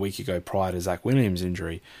didn't see a week ago prior to Zach Williams'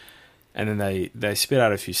 injury? And then they spit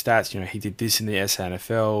out a few stats. He did this in the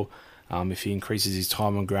SANFL. If he increases his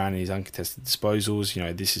time on ground and his uncontested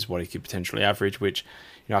disposals, this is what he could potentially average, which,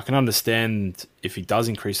 I can understand if he does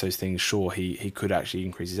increase those things, sure, he could actually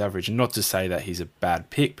increase his average. And not to say that he's a bad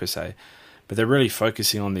pick per se, but they're really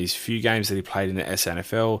focusing on these few games that he played in the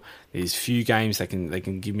SANFL, these few games they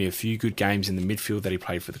can give me a few good games in the midfield that he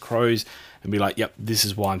played for the Crows and be like, yep, this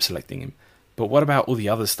is why I'm selecting him. But what about all the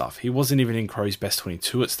other stuff? He wasn't even in Crows' best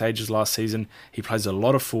 22 at stages last season. He plays a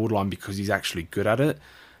lot of forward line because he's actually good at it.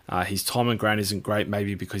 His time on ground isn't great,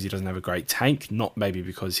 maybe because he doesn't have a great tank, not maybe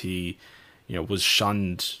because he was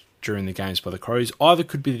shunned during the games by the Crows. Either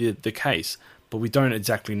could be the case, but we don't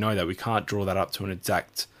exactly know that. We can't draw that up to an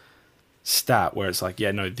exact stat where it's like,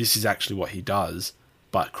 yeah, no, this is actually what he does,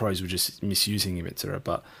 but Crows were just misusing him, etc.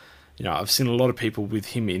 But I've seen a lot of people with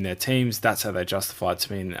him in their teams. That's how they justify it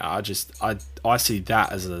to me, and I see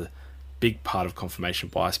that as a big part of confirmation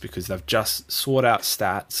bias because they've just sought out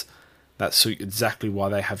stats that suit exactly why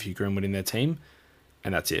they have Hugh Greenwood in their team,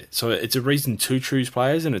 and that's it. So it's a reason to choose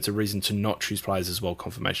players, and it's a reason to not choose players as well.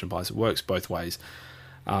 Confirmation bias, it works both ways.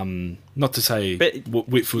 Not to say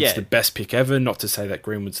Whitfield's the best pick ever, not to say that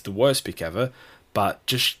Greenwood's the worst pick ever, but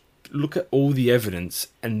just look at all the evidence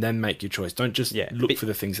and then make your choice. Don't just look for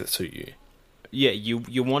the things that suit you. Yeah,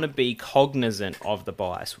 you want to be cognizant of the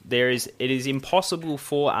bias. It is impossible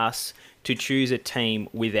for us to choose a team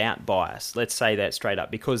without bias. Let's say that straight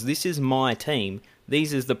up, because this is my team.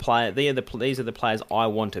 These are the players I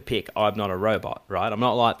want to pick. I'm not a robot, right? I'm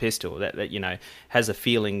not like Pistol that has the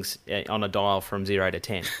feelings on a dial from 0 to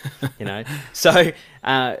 10. So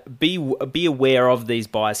be aware of these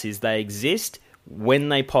biases. They exist. When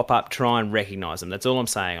they pop up, try and recognise them. That's all I'm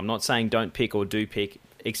saying. I'm not saying don't pick or do pick,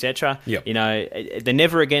 etc. Yep. The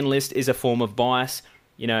never again list is a form of bias.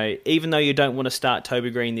 Even though you don't want to start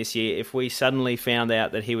Toby Green this year, if we suddenly found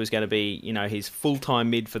out that he was going to be, his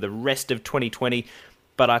full-time mid for the rest of 2020,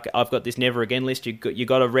 but I've got this never again list, you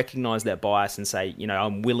got to recognise that bias and say,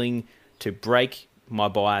 I'm willing to break my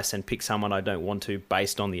bias and pick someone I don't want to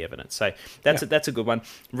based on the evidence. So that's a good one.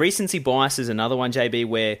 Recency bias is another one, JB,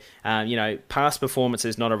 where past performance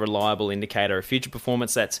is not a reliable indicator of future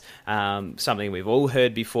performance. That's something we've all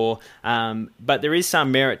heard before. But there is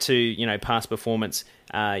some merit to past performance.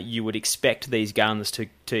 You would expect these guns to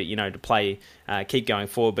play, keep going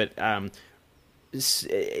forward. But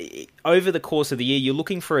over the course of the year, you're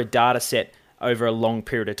looking for a data set over a long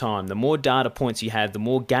period of time. The more data points you have, the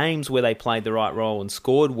more games where they played the right role and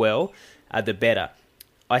scored well, the better.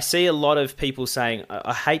 I see a lot of people saying,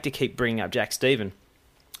 I hate to keep bringing up Jack Steven,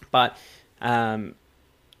 but a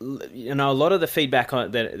lot of the feedback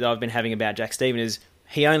that I've been having about Jack Steven is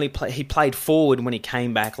he played forward when he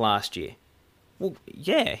came back last year. Well,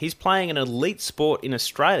 yeah, he's playing an elite sport in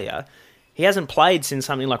Australia. He hasn't played since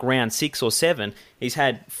something like round 6 or 7. He's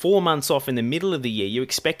had 4 months off in the middle of the year. You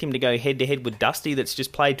expect him to go head-to-head with Dusty that's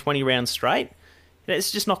just played 20 rounds straight? It's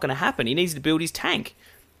just not going to happen. He needs to build his tank.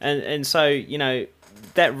 And so,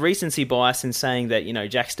 that recency bias in saying that,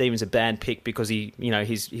 Jack Steven's a bad pick because he's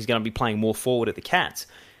going to be playing more forward at the Cats.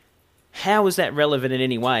 How is that relevant in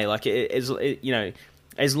any way? Like,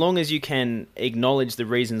 as long as you can acknowledge the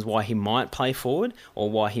reasons why he might play forward or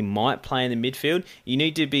why he might play in the midfield, you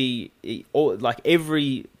need to be like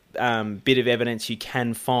every bit of evidence you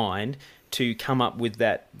can find to come up with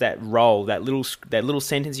that role, that little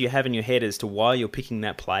sentence you have in your head as to why you're picking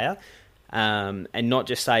that player. And not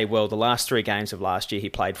just say, well, the last 3 games of last year he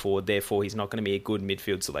played forward, therefore he's not going to be a good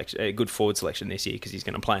midfield selection, a good forward selection this year because he's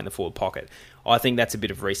going to play in the forward pocket. I think that's a bit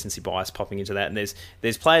of recency bias popping into that. And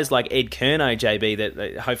there's players like Ed Curnow, JB,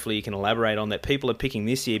 that hopefully you can elaborate on, that people are picking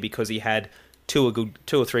this year because he had 2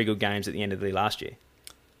 or 3 good games at the end of the last year.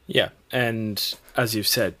 Yeah, and as you've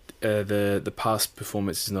said, the past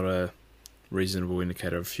performance is not a reasonable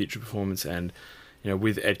indicator of future performance. And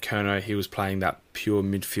with Ed Curnow, he was playing that pure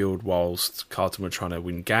midfield whilst Carlton were trying to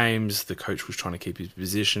win games. The coach was trying to keep his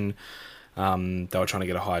position. They were trying to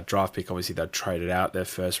get a higher draft pick. Obviously, they traded out their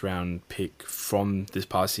first round pick from this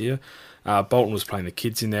past year. Bolton was playing the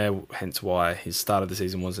kids in there, hence why his start of the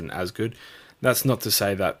season wasn't as good. That's not to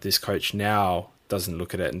say that this coach now doesn't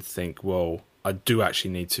look at it and think, well, I do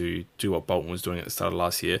actually need to do what Bolton was doing at the start of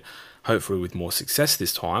last year, hopefully with more success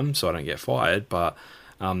this time so I don't get fired, but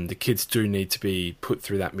the kids do need to be put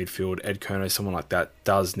through that midfield. Ed Curnow, someone like that,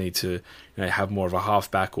 does need to have more of a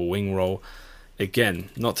halfback or wing role. Again,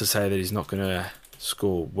 not to say that he's not going to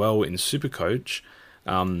score well in Supercoach.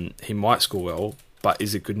 He might score well, but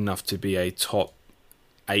is it good enough to be a top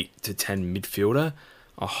 8 to 10 midfielder?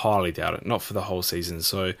 I highly doubt it. Not for the whole season.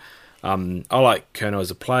 So I like Curnow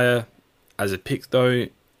as a player. As a pick, though,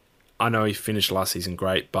 I know he finished last season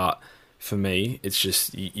great, but for me, it's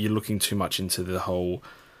just you're looking too much into the whole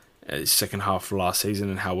second half of last season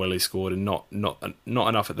and how well he scored, and not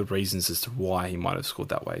enough at the reasons as to why he might have scored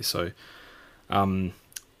that way. So,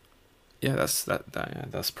 that's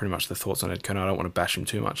pretty much the thoughts on Ed Curnow. I don't want to bash him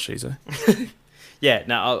too much, Caesar. Yeah,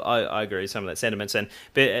 no, I agree with some of that sentiments.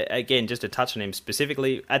 But again, just to touch on him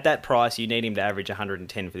specifically, at that price, you need him to average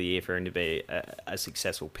 110 for the year for him to be a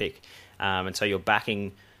successful pick. And so you're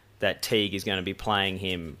backing that Teague is going to be playing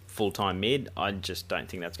him full-time mid. I just don't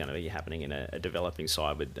think that's going to be happening in a developing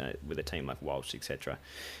side with a team like Walsh, etc.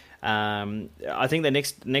 I think the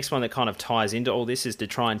next one that kind of ties into all this is to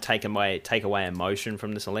try and take away emotion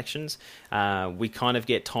from the selections. We kind of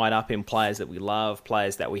get tied up in players that we love,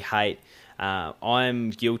 players that we hate.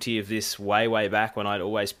 I'm guilty of this way back when I'd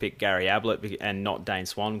always pick Gary Ablett and not Dane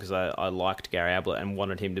Swan because I liked Gary Ablett and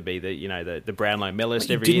wanted him to be the Brownlow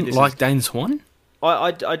medalist every year. You didn't like Dane Swan?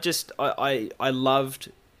 I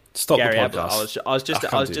loved Stop Gary the Ablett. podcast.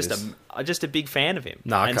 I was just a big fan of him.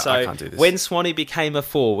 No, I can't do this. When Swanee became a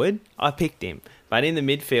forward, I picked him. But in the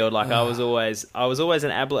midfield, I was always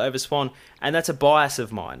an Ablett over Swan, and that's a bias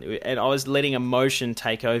of mine. And I was letting emotion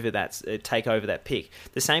take over that pick.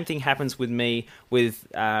 The same thing happens with me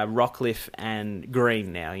with Rockcliffe and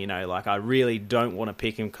Green now. I really don't want to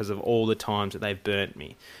pick him because of all the times that they've burnt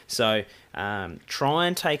me. So try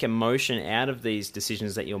and take emotion out of these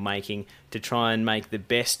decisions that you're making to try and make the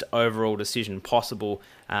best overall decision possible,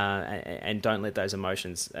 and don't let those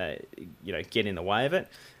emotions get in the way of it.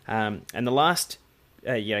 And the last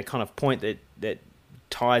kind of point that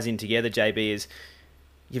ties in together, JB, is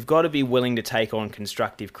you've got to be willing to take on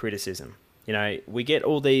constructive criticism. We get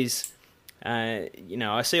all these, I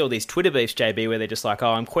see all these Twitter beefs, JB, where they're just like, oh,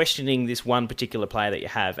 I'm questioning this one particular player that you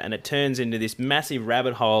have, and it turns into this massive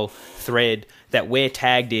rabbit hole thread that we're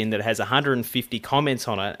tagged in that has 150 comments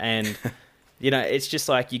on it, and it's just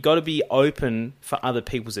like you got to be open for other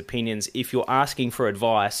people's opinions if you're asking for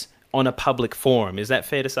advice on a public forum. Is that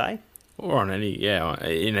fair to say? Or in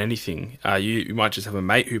anything. You might just have a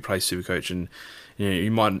mate who plays Supercoach, and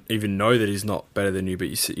you might even know that he's not better than you, but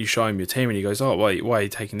you show him your team and he goes, oh, why are you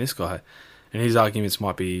taking this guy? And his arguments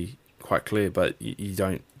might be quite clear, but you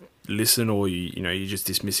don't listen, or you just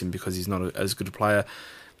dismiss him because he's not as good a player.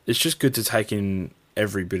 It's just good to take in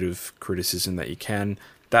every bit of criticism that you can.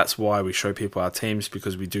 That's why we show people our teams,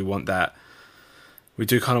 because we do want that. We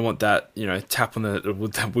do kind of want that, tap on the...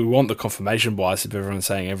 We want the confirmation bias of everyone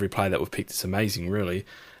saying every player that we've picked is amazing, really.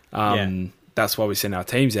 That's why we send our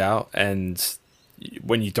teams out, and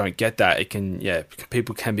when you don't get that,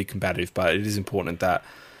 people can be combative, but it is important that,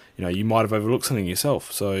 you might have overlooked something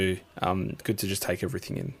yourself. So, good to just take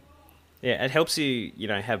everything in. Yeah, it helps you,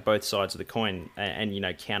 have both sides of the coin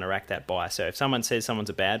and counteract that bias. So if someone says someone's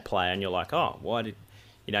a bad player and you're like, oh, why did...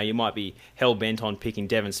 you might be hell-bent on picking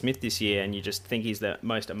Devon Smith this year and you just think he's the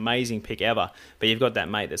most amazing pick ever, but you've got that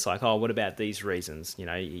mate that's like, oh, what about these reasons?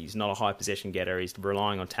 He's not a high possession getter, he's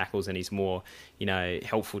relying on tackles, and he's more,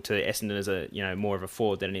 helpful to Essendon as a, more of a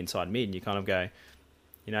forward than an inside mid. And you kind of go,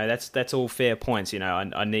 That's all fair points.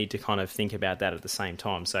 I need to kind of think about that at the same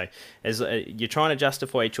time. So as you're trying to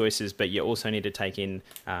justify your choices, but you also need to take in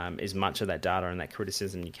as much of that data and that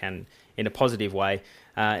criticism you can in a positive way.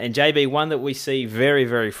 And JB, one that we see very,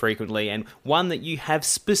 very frequently, and one that you have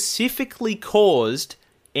specifically caused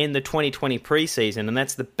in the 2020 preseason, and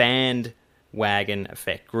that's the bandwagon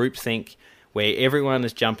effect, groupthink, where everyone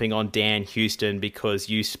is jumping on Dan Houston because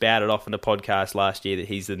you spouted off in the podcast last year that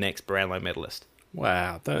he's the next Brownlow medalist.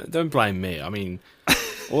 Wow, don't blame me. I mean,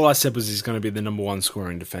 all I said was he's going to be the number one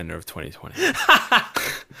scoring defender of 2020.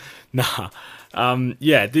 Nah.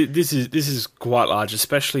 This is quite large,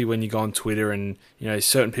 especially when you go on Twitter and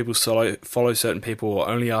certain people follow certain people or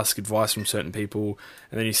only ask advice from certain people,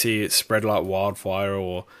 and then you see it spread like wildfire.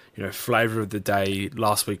 Or flavour of the day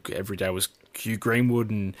last week, every day was Hugh Greenwood,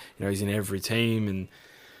 and he's in every team, and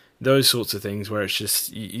those sorts of things where it's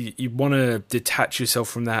just you want to detach yourself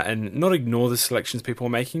from that and not ignore the selections people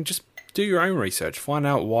are making. Just do your own research. Find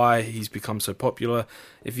out why he's become so popular.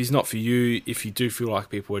 If he's not for you, if you do feel like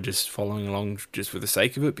people are just following along just for the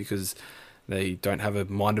sake of it because they don't have a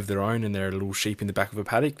mind of their own and they're a little sheep in the back of a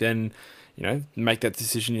paddock, then make that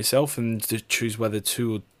decision yourself and to choose whether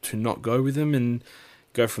to or to not go with them and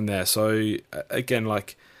go from there. So again,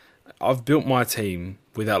 I've built my team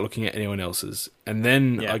without looking at anyone else's, and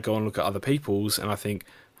then I go and look at other people's and I think,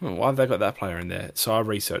 why have they got that player in there? So I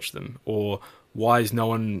research them. Or why is no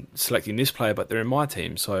one selecting this player but they're in my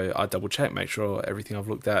team? So I double check, make sure everything I've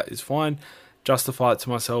looked at is fine, justify it to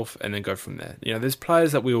myself, and then go from there. There's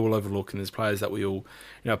players that we all overlook, and there's players that we all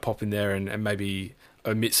pop in there and maybe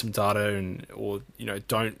omit some data or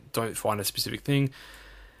don't find a specific thing.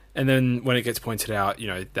 And then when it gets pointed out,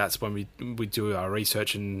 that's when we do our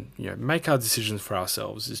research and make our decisions for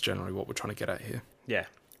ourselves is generally what we're trying to get at here. Yeah,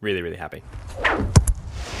 really, really happy.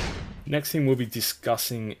 Next thing we'll be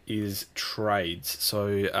discussing is trades.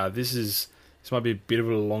 So this might be a bit of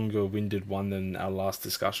a longer-winded one than our last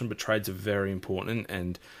discussion, but trades are very important,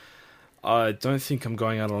 and I don't think I'm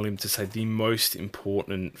going out on a limb to say the most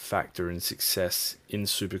important factor in success in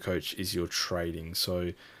Supercoach is your trading.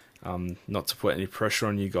 So not to put any pressure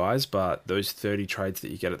on you guys, but those 30 trades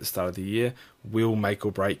that you get at the start of the year will make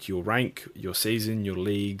or break your rank, your season, your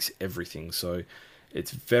leagues, everything. So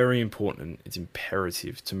it's very important, it's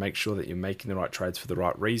imperative to make sure that you're making the right trades for the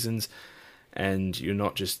right reasons, and you're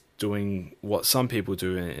not just doing what some people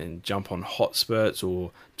do and jump on hot spurts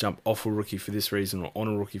or jump off a rookie for this reason or on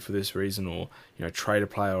a rookie for this reason, or trade a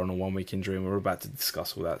player on a 1 week injury, and we're about to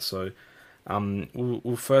discuss all that. So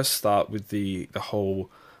we'll first start with the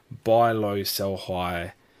whole buy low, sell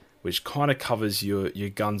high, which kind of covers your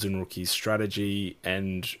guns and rookies strategy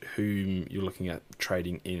and whom you're looking at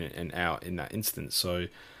trading in and out in that instance. So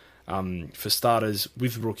for starters,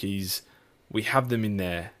 with rookies, we have them in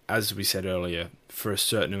there, as we said earlier, for a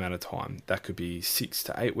certain amount of time. That could be 6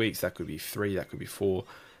 to 8 weeks, that could be 3, that could be 4,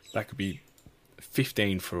 that could be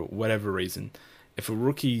 15 for whatever reason. If a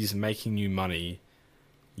rookie's making you money,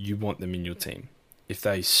 you want them in your team. If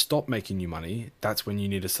they stop making you money, that's when you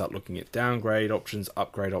need to start looking at downgrade options,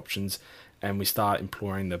 upgrade options, and we start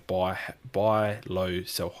employing the buy low,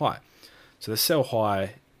 sell high. So the sell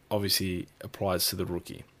high obviously applies to the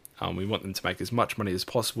rookie. We want them to make as much money as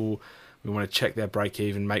possible. We want to check their break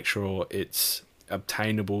even, make sure it's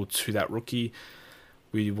obtainable to that rookie.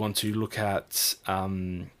 We want to look at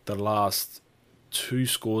the last 2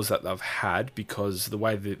 scores that they've had, because the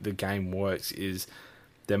way the game works is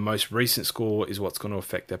their most recent score is what's going to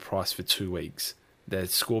affect their price for 2 weeks. Their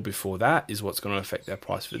score before that is what's going to affect their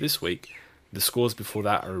price for this week. The scores before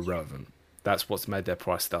that are irrelevant. That's what's made their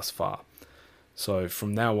price thus far. So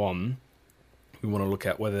from now on, we want to look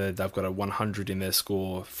at whether they've got a 100 in their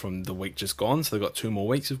score from the week just gone, so they've got 2 more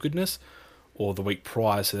weeks of goodness, or the week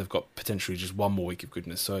prior, so they've got potentially just 1 more week of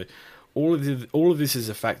goodness. So all of this is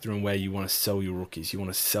a factor in where you want to sell your rookies. You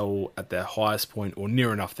want to sell at their highest point or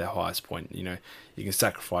near enough their highest point. You can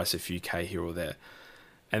sacrifice a few K here or there.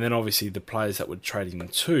 And then obviously the players that we're trading them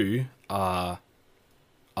to are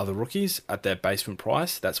other rookies at their basement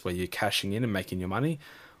price. That's where you're cashing in and making your money.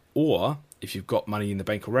 Or if you've got money in the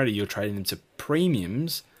bank already, you're trading them to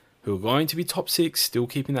premiums who are going to be top 6, still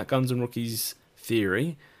keeping that guns and rookies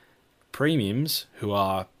theory. Premiums who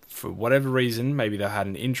are, for whatever reason, maybe they had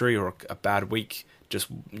an injury or a bad week, just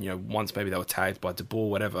once maybe they were tagged by De Boer,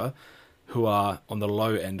 whatever, who are on the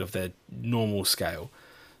low end of their normal scale.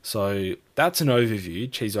 So that's an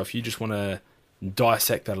overview. Cheese off, you just want to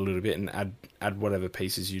dissect that a little bit and add whatever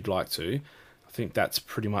pieces you'd like to. I think that's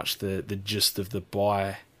pretty much the gist of the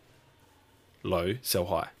buy low, sell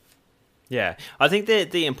high. Yeah, I think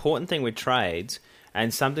that the important thing with trades,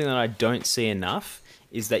 and something that I don't see enough,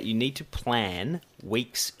 is that you need to plan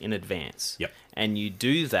weeks in advance. Yep. And you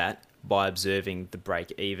do that by observing the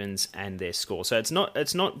break-evens and their score. So it's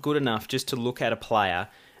not good enough just to look at a player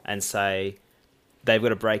and say they've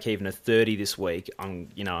got a break-even of 30 this week. I'm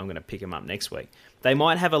going to pick them up next week. They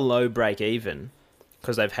might have a low break-even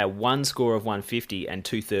because they've had one score of 150 and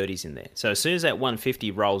two 30s in there. So as soon as that 150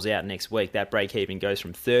 rolls out next week, that break-even goes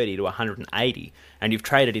from 30 to 180, and you've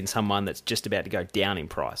traded in someone that's just about to go down in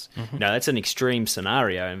price. Mm-hmm. That's an extreme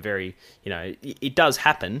scenario and very, it does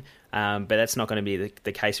happen, but that's not going to be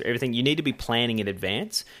the case for everything. You need to be planning in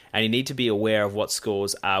advance, and you need to be aware of what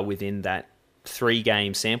scores are within that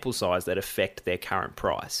 3-game sample size that affect their current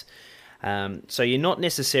price. So you're not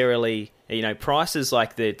necessarily, price is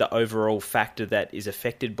like the overall factor that is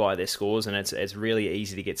affected by their scores, and it's really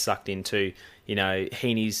easy to get sucked into,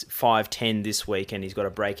 Heaney's 5-10 this week and he's got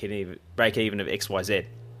a break even of XYZ.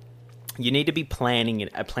 You need to be planning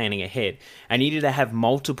ahead, and you need to have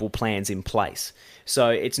multiple plans in place. So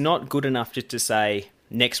it's not good enough just to say,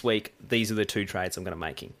 next week, these are the 2 trades I'm going to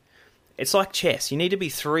make. It's like chess. You need to be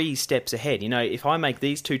 3 steps ahead. If I make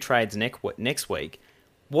these 2 trades next week,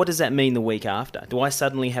 what does that mean the week after? Do I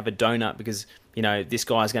suddenly have a donut because, this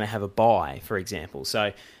guy's going to have a buy, for example?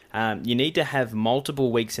 So you need to have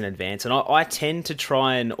multiple weeks in advance. And I tend to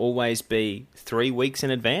try and always be 3 weeks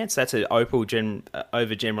in advance. That's an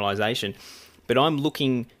overgeneralization. But I'm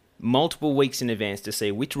looking multiple weeks in advance to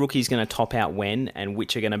see which rookie's going to top out when and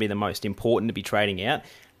which are going to be the most important to be trading out.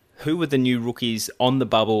 Who are the new rookies on the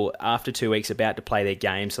bubble after 2 weeks about to play their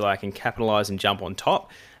game so that I can capitalize and jump on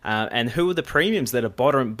top? And who are the premiums that are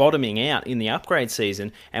bottoming out in the upgrade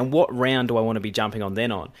season, and what round do I want to be jumping on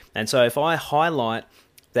then on? And so if I highlight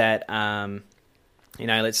that,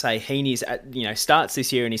 let's say Heaney's starts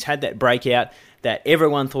this year and he's had that breakout that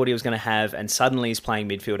everyone thought he was going to have, and suddenly he's playing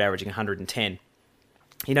midfield averaging 110.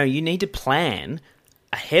 You need to plan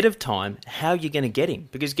ahead of time how you're going to get him,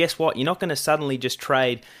 because guess what? You're not going to suddenly just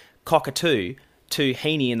trade Cockatoo to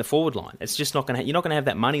Heaney in the forward line. It's just not going to. You're not going to have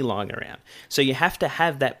that money lying around. So you have to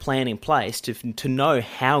have that plan in place to know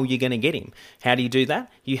how you're going to get him. How do you do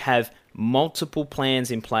that? You have multiple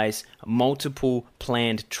plans in place, multiple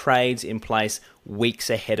planned trades in place weeks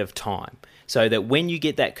ahead of time, so that when you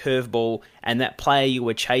get that curveball and that player you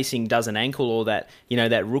were chasing does an ankle, or that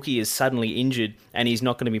that rookie is suddenly injured and he's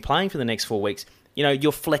not going to be playing for the next 4 weeks.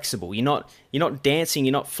 You're flexible. You're not dancing.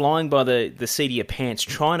 You're not flying by the seat of your pants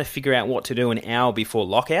trying to figure out what to do an hour before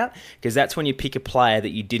lockout, because that's when you pick a player that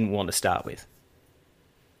you didn't want to start with.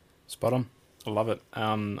 Spot on. I love it.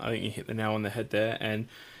 I think you hit the nail on the head there. And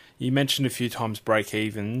you mentioned a few times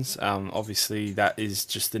break-evens. Obviously, that is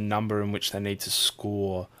just the number in which they need to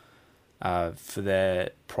score for their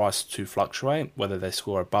price to fluctuate, whether they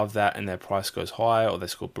score above that and their price goes higher, or they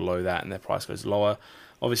score below that and their price goes lower.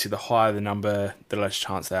 Obviously, the higher the number, the less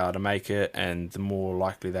chance they are to make it, and the more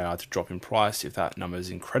likely they are to drop in price if that number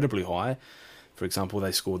is incredibly high. For example,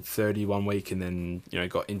 they scored 30 one week and then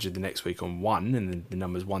got injured the next week on 1, and then the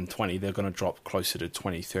number's 120. They're going to drop closer to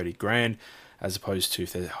 20, 30 grand, as opposed to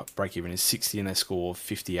if their break even is 60 and they score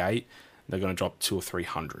 58, they're going to drop 200 or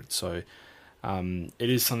 300. So it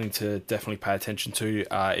is something to definitely pay attention to.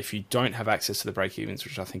 If you don't have access to the break evens,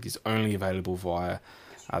 which I think is only available via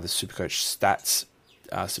the Supercoach Stats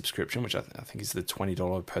subscription, which I think is the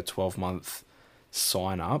 $20 per 12-month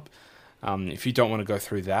sign-up. If you don't want to go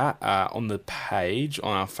through that, on the page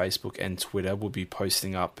on our Facebook and Twitter, we'll be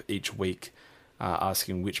posting up each week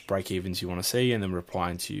asking which break-evens you want to see and then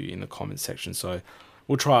replying to you in the comments section. So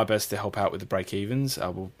we'll try our best to help out with the break-evens.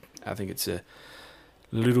 I think it's a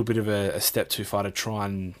little bit of a step too far to try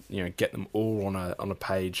and get them all on a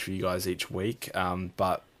page for you guys each week.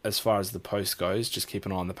 But as far as the post goes, just keep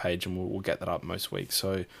an eye on the page and we'll get that up most weeks.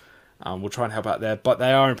 So we'll try and help out there. But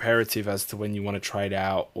they are imperative as to when you want to trade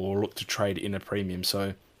out or look to trade in a premium.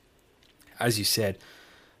 So as you said,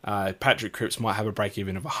 Patrick Cripps might have a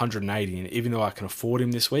break-even of 180, and even though I can afford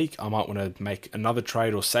him this week, I might want to make another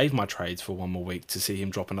trade or save my trades for one more week to see him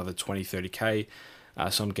drop another 20, 30k.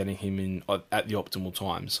 So I'm getting him in at the optimal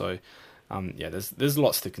time. So there's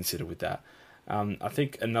lots to consider with that. I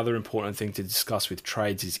think another important thing to discuss with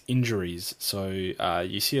trades is injuries. So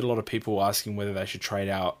you see a lot of people asking whether they should trade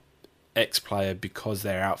out X player because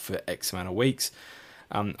they're out for X amount of weeks.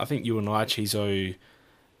 I think you and I, Chizo,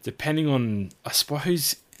 depending on, I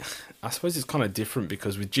suppose it's kind of different,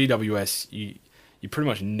 because with GWS, you pretty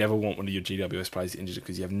much never want one of your GWS players injured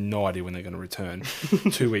because you have no idea when they're going to return.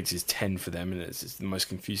 2 weeks is 10 for them, and it's the most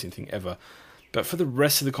confusing thing ever. But for the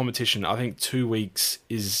rest of the competition, I think 2 weeks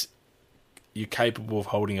is, you're capable of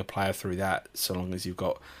holding a player through that, so long as you've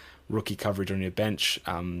got rookie coverage on your bench,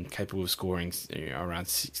 capable of scoring around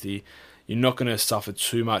 60. you're not going to suffer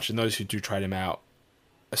too much. And those who do trade him out,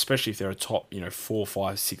 especially if they're a top 4,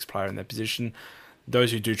 5, 6 player in their position,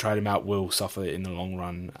 those who do trade him out will suffer in the long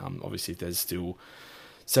run. Obviously, if there's still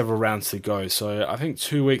several rounds to go. So I think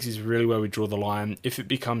 2 weeks is really where we draw the line. If it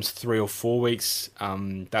becomes 3 or 4 weeks,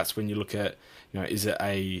 that's when you look at, is it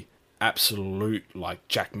a absolute like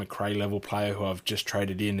Jack McRae level player who I've just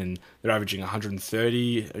traded in and they're averaging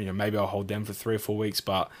 130, maybe I'll hold them for 3 or 4 weeks,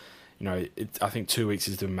 but I think 2 weeks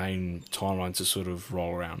is the main timeline to sort of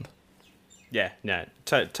roll around. Yeah, no,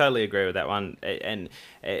 totally agree with that one. And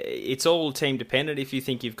it's all team dependent. If you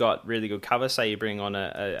think you've got really good cover, say you bring on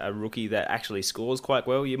a rookie that actually scores quite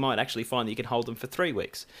well, you might actually find that you can hold them for 3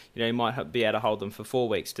 weeks. You might be able to hold them for 4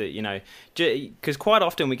 weeks because quite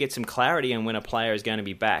often we get some clarity on when a player is going to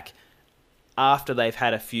be back after they've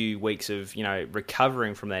had a few weeks of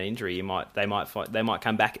recovering from that injury. They might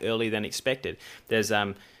come back earlier than expected. There's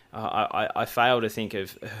I fail to think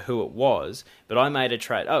of who it was, but I made a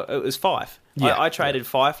trade. Oh, it was Fife. Yeah, I traded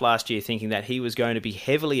Fife last year thinking that he was going to be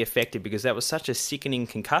heavily affected because that was such a sickening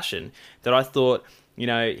concussion that I thought,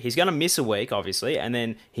 he's going to miss a week, obviously, and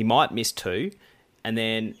then he might miss 2. And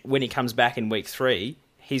then when he comes back in week 3,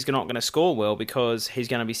 he's not going to score well because he's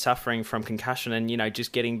going to be suffering from concussion and,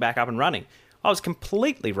 just getting back up and running. I was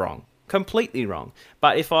completely wrong.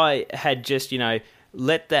 But if I had just,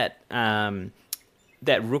 let that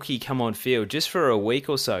rookie come on field just for a week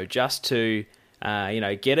or so, just to,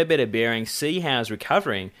 get a better bearing, see how he's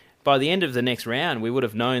recovering, by the end of the next round, we would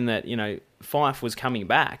have known that, Fife was coming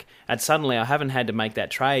back. And suddenly I haven't had to make that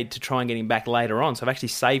trade to try and get him back later on. So I've actually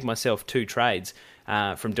saved myself 2 trades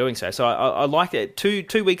from doing so. So I like that.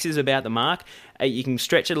 2 weeks is about the mark. You can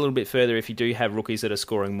stretch it a little bit further if you do have rookies that are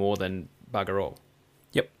scoring more than bugger all.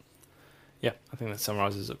 Yep. Yeah, I think that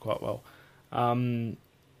summarises it quite well.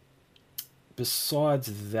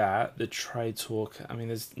 Besides that, the trade talk,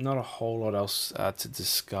 there's not a whole lot else to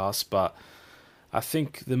discuss, but I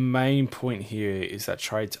think the main point here is that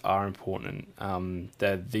trades are important.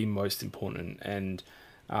 They're the most important, and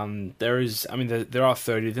there are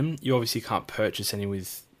 30 of them. You obviously can't purchase any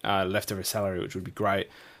with leftover salary, which would be great,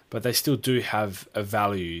 but they still do have a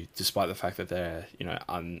value despite the fact that they're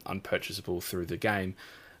unpurchasable through the game.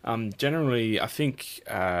 Generally, I think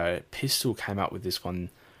Pistol came out with this one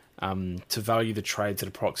to value the trades at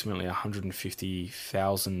approximately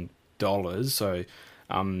 $150,000. So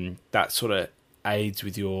that sort of aids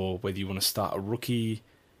with whether you want to start a rookie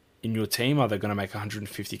in your team. Are they going to make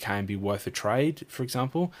 $150K and be worth a trade, for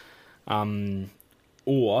example?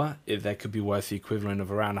 Or if they could be worth the equivalent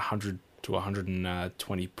of around 100 to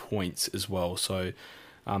 120 points as well. So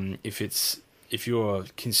if you're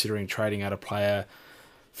considering trading out a player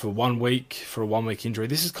for 1 week, for a 1 week injury,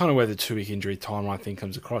 this is kind of where the 2 week injury timeline thing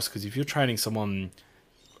comes across, because if you're trading someone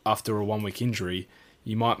after a 1 week injury,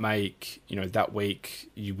 you might make, that week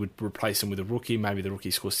you would replace them with a rookie. Maybe the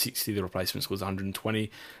rookie scores 60, the replacement scores 120.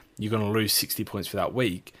 You're going to lose 60 points for that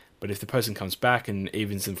week. But if the person comes back and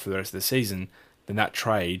evens them for the rest of the season, then that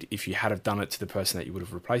trade, if you had have done it to the person that you would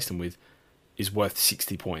have replaced them with, is worth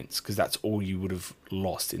 60 points, because that's all you would have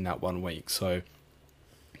lost in that 1 week. So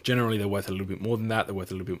generally, they're worth a little bit more than that. They're worth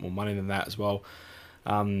a little bit more money than that as well.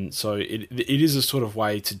 So it is a sort of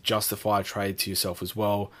way to justify a trade to yourself as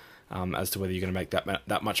well, as to whether you're going to make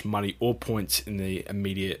that much money or points in the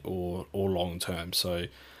immediate or long term. So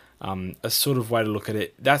a sort of way to look at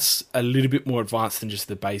it. That's a little bit more advanced than just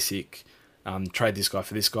the basic trade this guy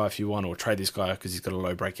for this guy if you want, or trade this guy because he's got a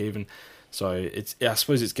low break even. So I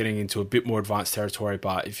suppose it's getting into a bit more advanced territory,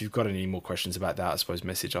 but if you've got any more questions about that, I suppose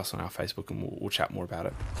message us on our Facebook and we'll chat more about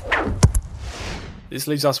it. This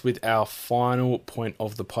leaves us with our final point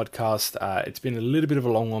of the podcast. It's been a little bit of a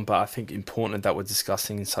long one, but I think important that we're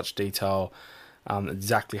discussing in such detail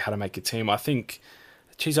exactly how to make a team. I think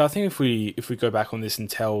if we go back on this and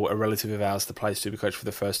tell a relative of ours to play Supercoach for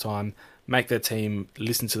the first time, make their team,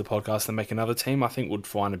 listen to the podcast and make another team, I think would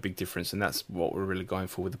find a big difference, and that's what we're really going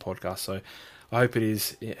for with the podcast. So I hope it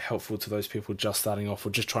is helpful to those people just starting off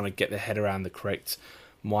or just trying to get their head around the correct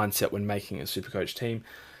mindset when making a Supercoach team.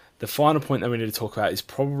 The final point that we need to talk about is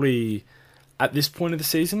probably, at this point of the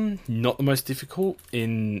season, not the most difficult.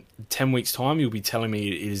 In 10 weeks' time, you'll be telling me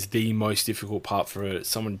it is the most difficult part for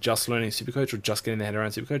someone just learning Supercoach or just getting their head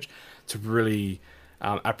around Supercoach to really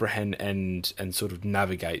apprehend and sort of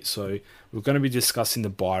navigate. So we're going to be discussing the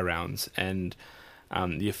buy rounds and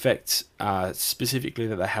the effects specifically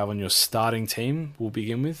that they have on your starting team. We'll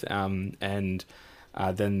begin with, and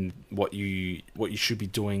then what you should be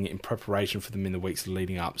doing in preparation for them in the weeks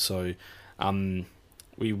leading up. So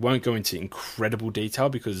we won't go into incredible detail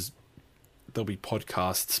because there'll be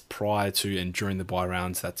podcasts prior to and during the buy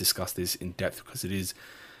rounds that discuss this in depth, because it is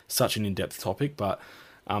such an in-depth topic, but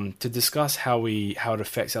to discuss how it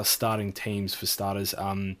affects our starting teams for starters,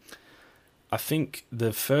 I think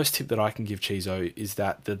the first tip that I can give Chizo is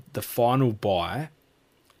that the final bye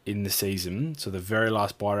in the season, so the very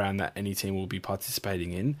last bye round that any team will be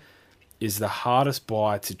participating in, is the hardest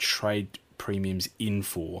bye to trade premiums in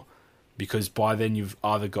for, because by then you've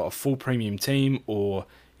either got a full premium team, or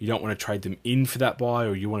you don't want to trade them in for that bye,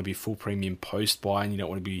 or you want to be full premium post bye and you don't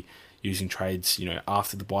want to be using trades,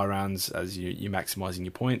 after the bye rounds as you're maximising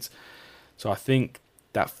your points. So I think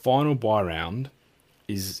that final bye round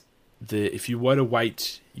is if you were to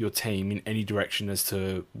weight your team in any direction as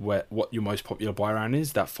to what your most popular bye round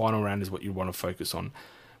is, that final round is what you want to focus on.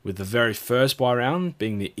 With the very first bye round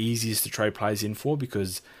being the easiest to trade players in for,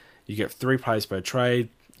 because you get 3 players per trade,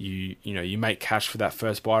 you make cash for that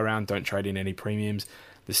first bye round, don't trade in any premiums.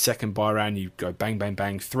 The second bye round, you go bang, bang,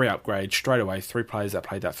 bang, 3 upgrades straight away, 3 players that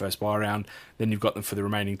played that first bye round. Then you've got them for the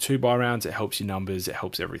remaining 2 bye rounds. It helps your numbers, it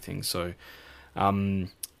helps everything. So,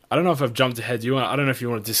 I don't know if I've jumped ahead. I don't know if you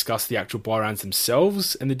want to discuss the actual bye rounds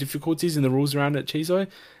themselves and the difficulties and the rules around it, Chizo.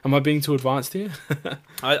 Am I being too advanced here?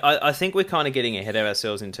 I think we're kind of getting ahead of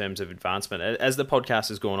ourselves in terms of advancement. As the podcast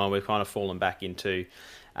has gone on, we've kind of fallen back into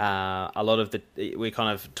a lot of we're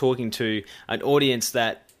kind of talking to an audience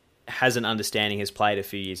that has an understanding, has played a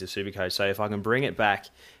few years of Supercoach. So if I can bring it back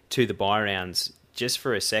to the bye rounds just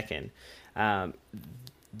for a second,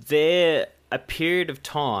 they're a period of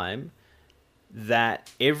time that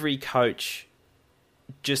every coach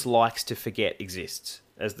just likes to forget exists.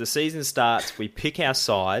 As the season starts, we pick our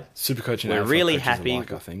side. Supercoach and we're really happy.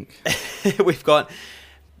 Alike, I think. We've got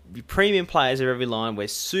premium players of every line. We're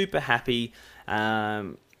super happy.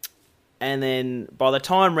 And then by the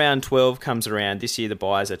time round 12 comes around, this year the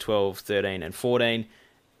buys are 12, 13 and 14,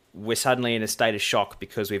 we're suddenly in a state of shock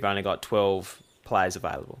because we've only got 12 players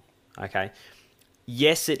available. Okay.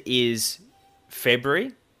 Yes, it is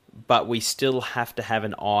February, but we still have to have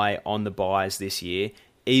an eye on the buys this year,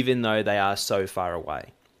 even though they are so far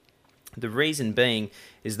away. The reason being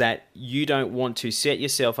is that you don't want to set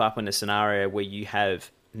yourself up in a scenario where you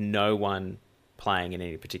have no one playing in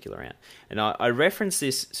any particular round. And I reference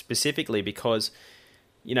this specifically because,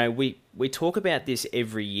 we talk about this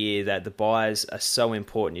every year, that the buys are so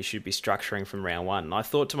important, you should be structuring from round 1. And I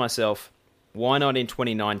thought to myself, why not in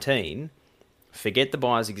 2019... forget the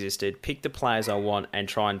buys existed, pick the players I want, and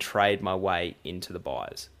try and trade my way into the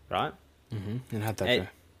buys, right? Mm-hmm. And how'd that go?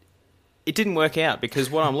 It didn't work out because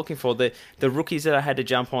what I'm looking for, the rookies that I had to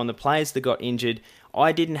jump on, the players that got injured,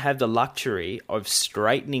 I didn't have the luxury of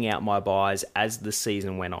straightening out my buys as the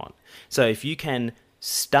season went on. So if you can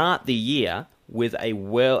start the year with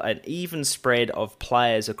an even spread of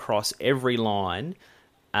players across every line,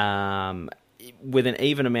 with an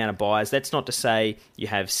even amount of buys, that's not to say you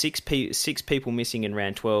have six people missing in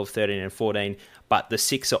round 12, 13 and 14, but the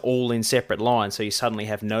 6 are all in separate lines, so you suddenly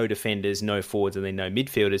have no defenders, no forwards, and then no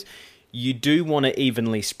midfielders. You do want to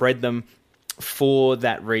evenly spread them for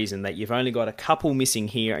that reason, that you've only got a couple missing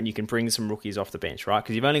here and you can bring some rookies off the bench, right?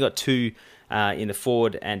 Because you've only got 2 in the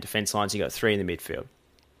forward and defence lines, you've got 3 in the midfield.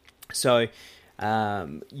 So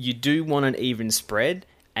you do want an even spread,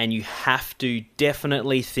 and you have to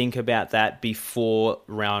definitely think about that before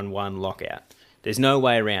round 1 lockout. There's no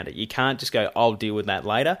way around it. You can't just go, I'll deal with that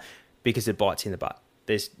later, because it bites in the butt.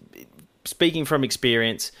 Speaking from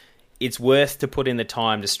experience, it's worth to put in the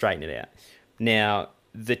time to straighten it out. Now,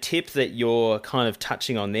 the tip that you're kind of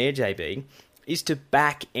touching on there, JB, is to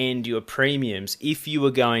back end your premiums if you were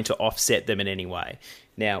going to offset them in any way.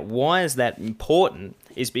 Now, why is that important?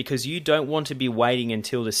 Is because you don't want to be waiting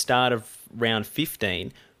until the start of round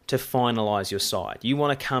 15 to finalise your side. You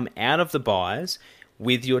want to come out of the buys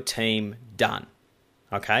with your team done.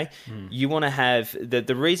 Okay? You want to have...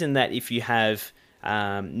 The reason that if you have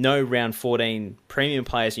no round 14 premium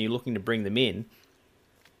players and you're looking to bring them in,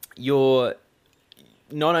 you're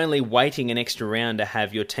not only waiting an extra round to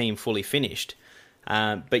have your team fully finished,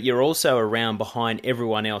 but you're also a round behind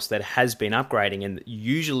everyone else that has been upgrading, and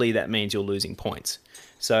usually that means you're losing points.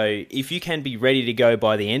 So if you can be ready to go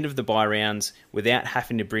by the end of the bye rounds without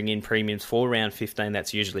having to bring in premiums for round 15,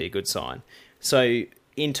 that's usually a good sign. So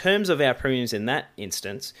in terms of our premiums in that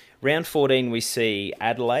instance, round 14 we see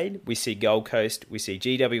Adelaide, we see Gold Coast, we see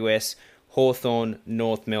GWS, Hawthorn,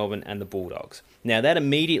 North Melbourne and the Bulldogs. Now that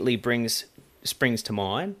immediately springs to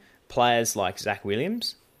mind players like Zach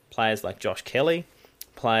Williams, players like Josh Kelly,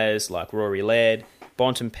 players like Rory Laird,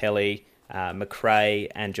 Bontempelli, McRae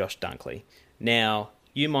and Josh Dunkley. Now,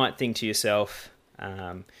 you might think to yourself,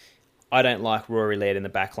 I don't like Rory Laird in the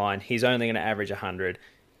back line. He's only going to average 100.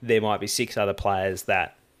 There might be 6 other players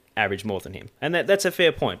that average more than him. And that's a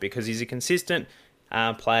fair point because he's a consistent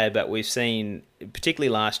player, but we've seen, particularly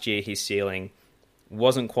last year, his ceiling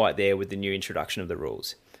wasn't quite there with the new introduction of the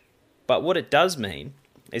rules. But what it does mean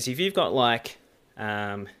is if you've got like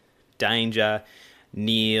Danger,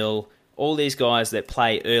 Neil, all these guys that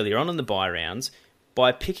play earlier on in the bye rounds,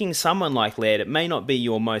 by picking someone like Laird, it may not be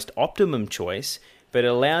your most optimum choice, but it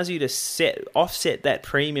allows you to offset that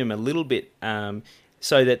premium a little bit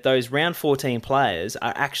so that those round 14 players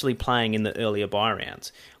are actually playing in the earlier bye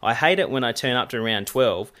rounds. I hate it when I turn up to round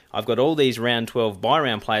 12, I've got all these round 12 bye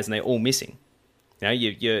round players and they're all missing. You know,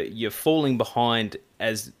 you're falling behind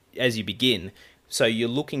as you begin, so you're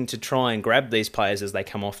looking to try and grab these players as they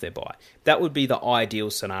come off their bye. That would be the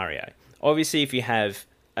ideal scenario. Obviously, if you have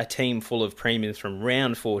a team full of premiums from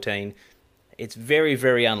round 14, it's very,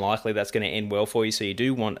 very unlikely that's going to end well for you, so you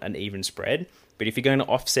do want an even spread. But if you're going to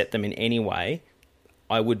offset them in any way,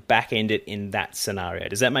 I would back-end it in that scenario.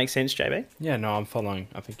 Does that make sense, JB? Yeah, no, I'm following.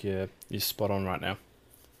 I think you're spot on right now.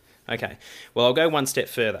 Okay. Well, I'll go one step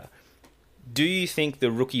further. Do you think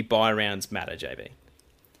the rookie buy rounds matter, JB?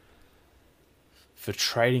 For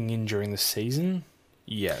trading in during the season?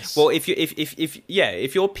 Yes. Well, if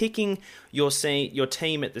you're picking your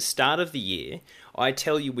team at the start of the year, I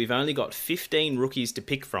tell you we've only got 15 rookies to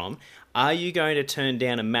pick from. Are you going to turn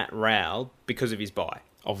down a Matt Rowell because of his buy?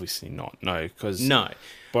 Obviously not. No, because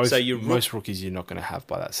most rookies you're not going to have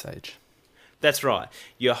by that stage. That's right.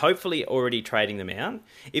 You're hopefully already trading them out.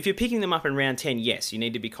 If you're picking them up in round 10, yes, you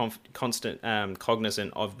need to be cognizant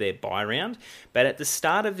of their buy round. But at the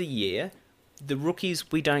start of the year, the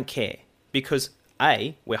rookies, we don't care because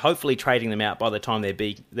A, we're hopefully trading them out by the time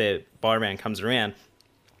their buy round comes around.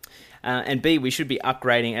 And B, we should be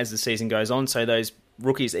upgrading as the season goes on. So those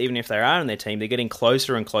rookies, even if they are in their team, they're getting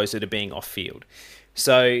closer and closer to being off field.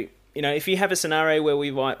 So, you know, if you have a scenario where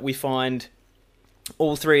we find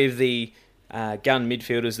all three of the gun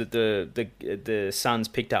midfielders that the Suns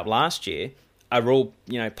picked up last year are all,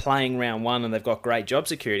 you know, playing round one and they've got great job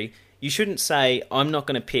security, you shouldn't say, I'm not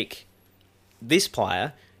going to pick this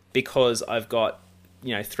player because I've got,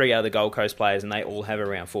 you know, three other Gold Coast players and they all have a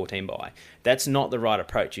round 14 bye. That's not the right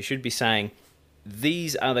approach. You should be saying,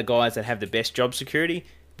 these are the guys that have the best job security.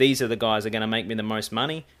 These are the guys that are going to make me the most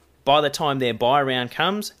money. By the time their buy round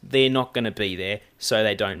comes, they're not going to be there, so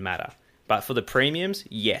they don't matter. But for the premiums,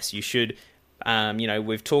 yes, you should. You know,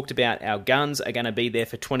 we've talked about our guns are going to be there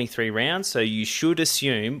for 23 rounds, so you should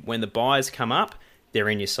assume when the buys come up, they're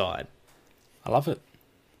in your side. I love it.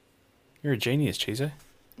 You're a genius, Chizo.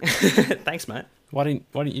 Thanks, mate. Why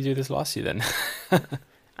didn't you do this last year then?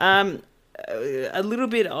 A little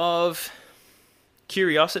bit of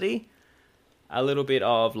curiosity, a little bit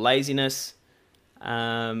of laziness,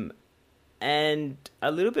 and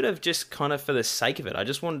a little bit of just kind of for the sake of it. I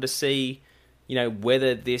just wanted to see, you know,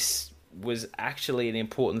 whether this was actually an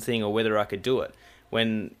important thing or whether I could do it.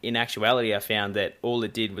 When in actuality, I found that all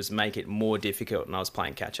it did was make it more difficult and I was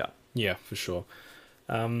playing catch up. Yeah, for sure.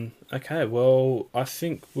 Okay, well, I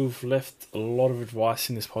think we've left a lot of advice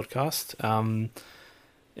in this podcast.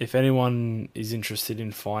 If anyone is interested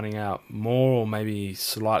in finding out more or maybe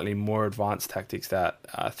slightly more advanced tactics, that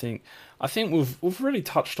I think we've really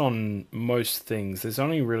touched on most things. There's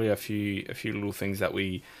only really a few little things that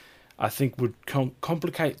I think would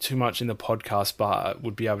complicate too much in the podcast, but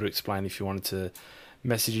would be able to explain if you wanted to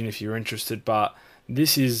message in if you're interested. But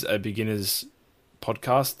this is a beginner's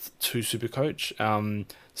podcast to Supercoach.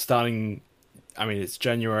 Starting, I mean, it's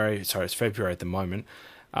February at the moment,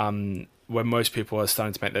 where most people are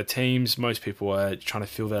starting to make their teams. Most people are trying to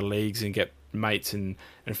fill their leagues and get mates and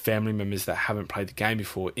family members that haven't played the game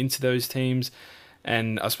before into those teams.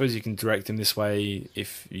 And I suppose you can direct them this way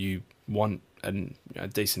if you want a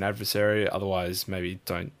decent adversary. Otherwise, maybe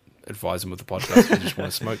don't advise them with the podcast if you just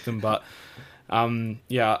want to smoke them. But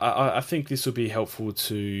I think this will be helpful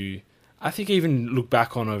to, I think, even look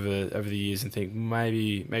back on over the years and think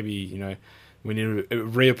maybe you know, we need to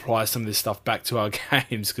reapply some of this stuff back to our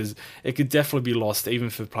games, because it could definitely be lost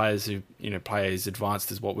even for players who, you know, play as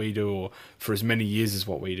advanced as what we do or for as many years as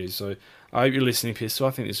what we do. So I hope you're listening, Pistol.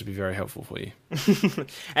 I think this would be very helpful for you.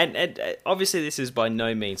 and obviously this is by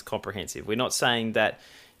no means comprehensive. We're not saying that,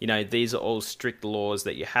 you know, these are all strict laws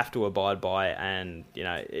that you have to abide by and, you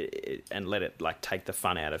know, and let it like take the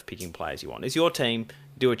fun out of picking players you want. It's your team.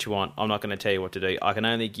 Do what you want. I'm not going to tell you what to do. I can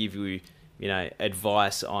only give you, you know,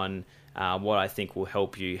 advice on what I think will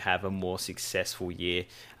help you have a more successful year.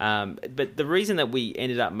 But the reason that we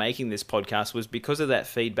ended up making this podcast was because of that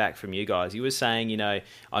feedback from you guys. You were saying, you know,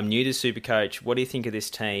 I'm new to Supercoach. What do you think of this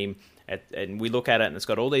team? and we look at it and it's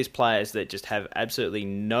got all these players that just have absolutely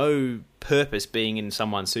no purpose being in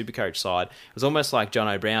someone's Supercoach side. It was almost like John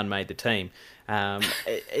O'Brien made the team.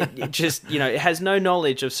 It just, it has no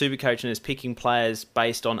knowledge of Supercoach and is picking players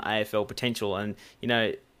based on AFL potential. And,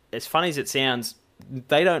 as funny as it sounds,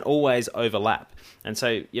 they don't always overlap. And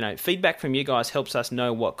so, feedback from you guys helps us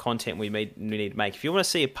know what content we need to make. If you want to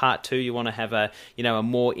see a part 2, you want to have a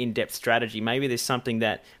more in-depth strategy, maybe there's something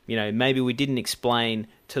that, maybe we didn't explain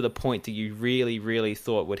to the point that you really, really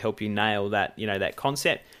thought would help you nail that, that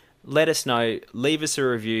concept. Let us know. Leave us a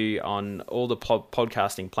review on all the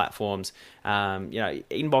podcasting platforms.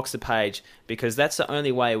 Inbox the page, because that's the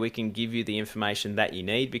only way we can give you the information that you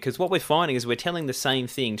need. Because what we're finding is we're telling the same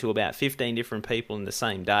thing to about 15 different people in the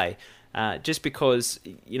same day. Just because,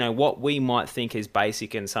 what we might think is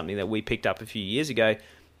basic and something that we picked up a few years ago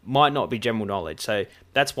might not be general knowledge. So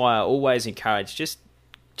that's why I always encourage, just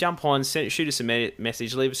jump on, shoot us a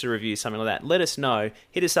message, leave us a review, something like that. Let us know.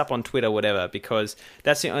 Hit us up on Twitter, whatever, because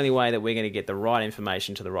that's the only way that we're going to get the right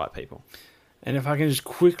information to the right people. And if I can just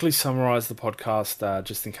quickly summarise the podcast,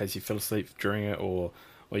 just in case you fell asleep during it or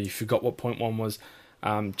you forgot what point 1 was.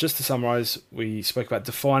 Just to summarise, we spoke about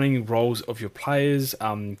defining roles of your players,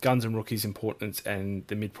 guns and rookies' importance, and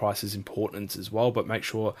the mid-prices' importance as well, but make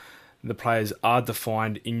sure the players are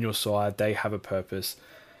defined in your side, they have a purpose.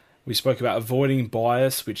 We spoke about avoiding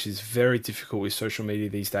bias, which is very difficult with social media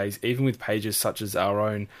these days, even with pages such as our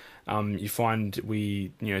own. You find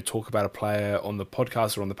we talk about a player on the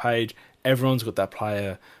podcast or on the page, everyone's got that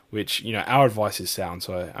player, which our advice is sound,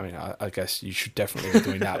 so I guess you should definitely be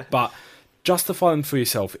doing that, but justify them for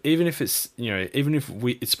yourself, even if it's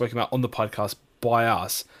it's spoken about on the podcast by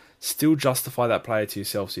us, still justify that player to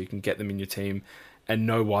yourself so you can get them in your team and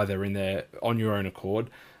know why they're in there on your own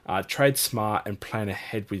accord. Trade smart and plan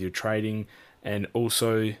ahead with your trading, and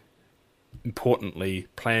also importantly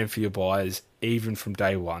plan for your buys even from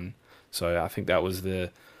day one. So I think that was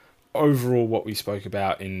the overall what we spoke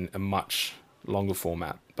about in a much longer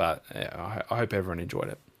format, but I hope everyone enjoyed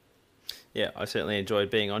it. Yeah, I certainly enjoyed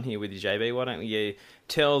being on here with you, JB. Why don't you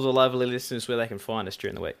tell the lovely listeners where they can find us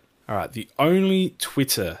during the week? All right, the only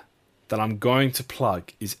Twitter that I'm going to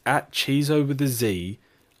plug is at Chizo with a Z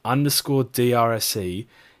 _DRSC.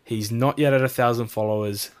 He's not yet at 1,000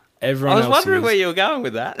 followers. Everyone else is. I was wondering where you were going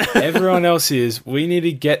with that. Everyone else is. We need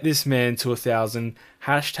to get this man to 1,000.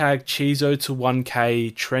 Hashtag Chizo to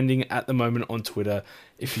 1K, trending at the moment on Twitter.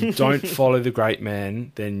 If you don't follow the great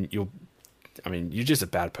man, then you're just a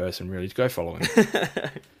bad person, really. Go follow him.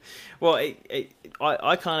 Well,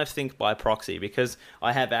 I kind of think by proxy, because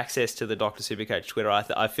I have access to the Dr. Supercoach Twitter.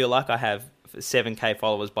 I feel like I have 7K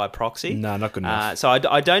followers by proxy. No, not good enough. So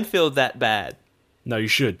I don't feel that bad. No, you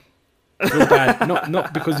should. Feel bad,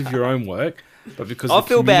 not because of your own work, but because I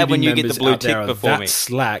feel bad when you get the blue tick before me.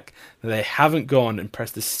 Slack that they haven't gone and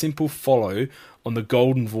pressed a simple follow on the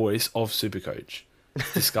golden voice of Supercoach.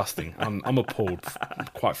 It's disgusting. I'm appalled,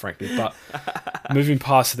 quite frankly. But moving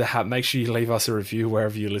past that, make sure you leave us a review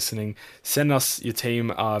wherever you're listening. Send us your team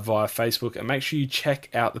via Facebook, and make sure you check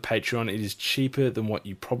out the Patreon. It is cheaper than what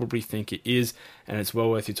you probably think it is, and it's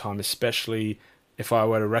well worth your time, especially if I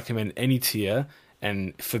were to recommend any tier.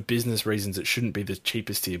 And for business reasons, it shouldn't be the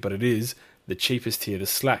cheapest tier, but it is the cheapest tier, the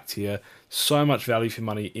Slack tier. So much value for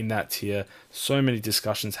money in that tier. So many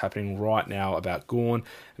discussions happening right now about Gawn,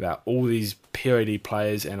 about all these POD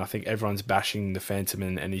players, and I think everyone's bashing the Phantom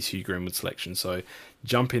and his Hugh Greenwood selection. So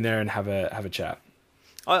jump in there and have a chat.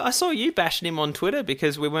 I saw you bashing him on Twitter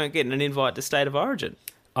because we weren't getting an invite to State of Origin.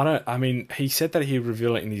 He said that he'd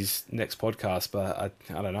reveal it in his next podcast, but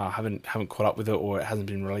I don't know. I haven't caught up with it, or it hasn't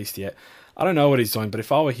been released yet. I don't know what he's doing, but if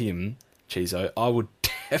I were him, Chizo, I would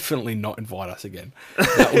definitely not invite us again.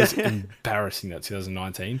 That was embarrassing, that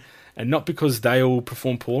 2019. And not because they all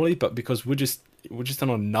perform poorly, but because we're just on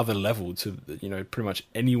another level to pretty much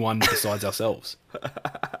anyone besides ourselves.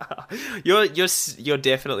 You're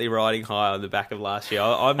definitely riding high on the back of last year.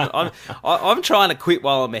 I'm trying to quit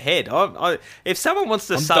while I'm ahead. If someone wants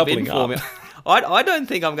to sub in for me, I don't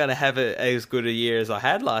think I'm going to have as good a year as I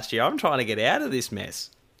had last year. I'm trying to get out of this mess.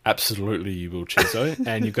 Absolutely, you will, Chizo,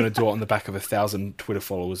 and you're going to do it on the back of 1,000 Twitter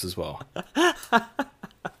followers as well.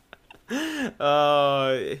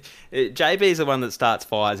 JB's the one that starts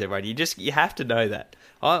fires, everyone. You have to know that.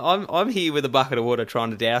 I'm here with a bucket of water trying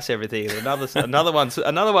to douse everything, and another one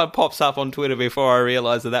pops up on Twitter before I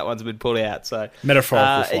realise that one's been pulled out. So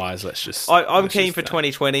metaphorical fires. I'm keen for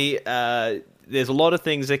 2020. there's a lot of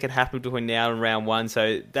things that could happen between now and round one,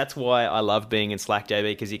 so that's why I love being in Slack, JB,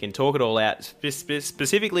 because you can talk it all out.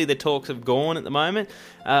 Specifically, the talks have gone at the moment.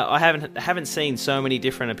 I haven't seen so many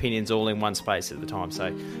different opinions all in one space at the time,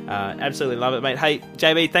 so absolutely love it, mate. Hey,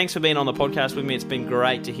 JB, thanks for being on the podcast with me. It's been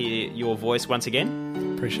great to hear your voice once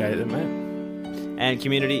again. Appreciate it, mate. And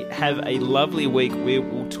community, have a lovely week. We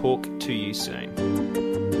will talk to you soon.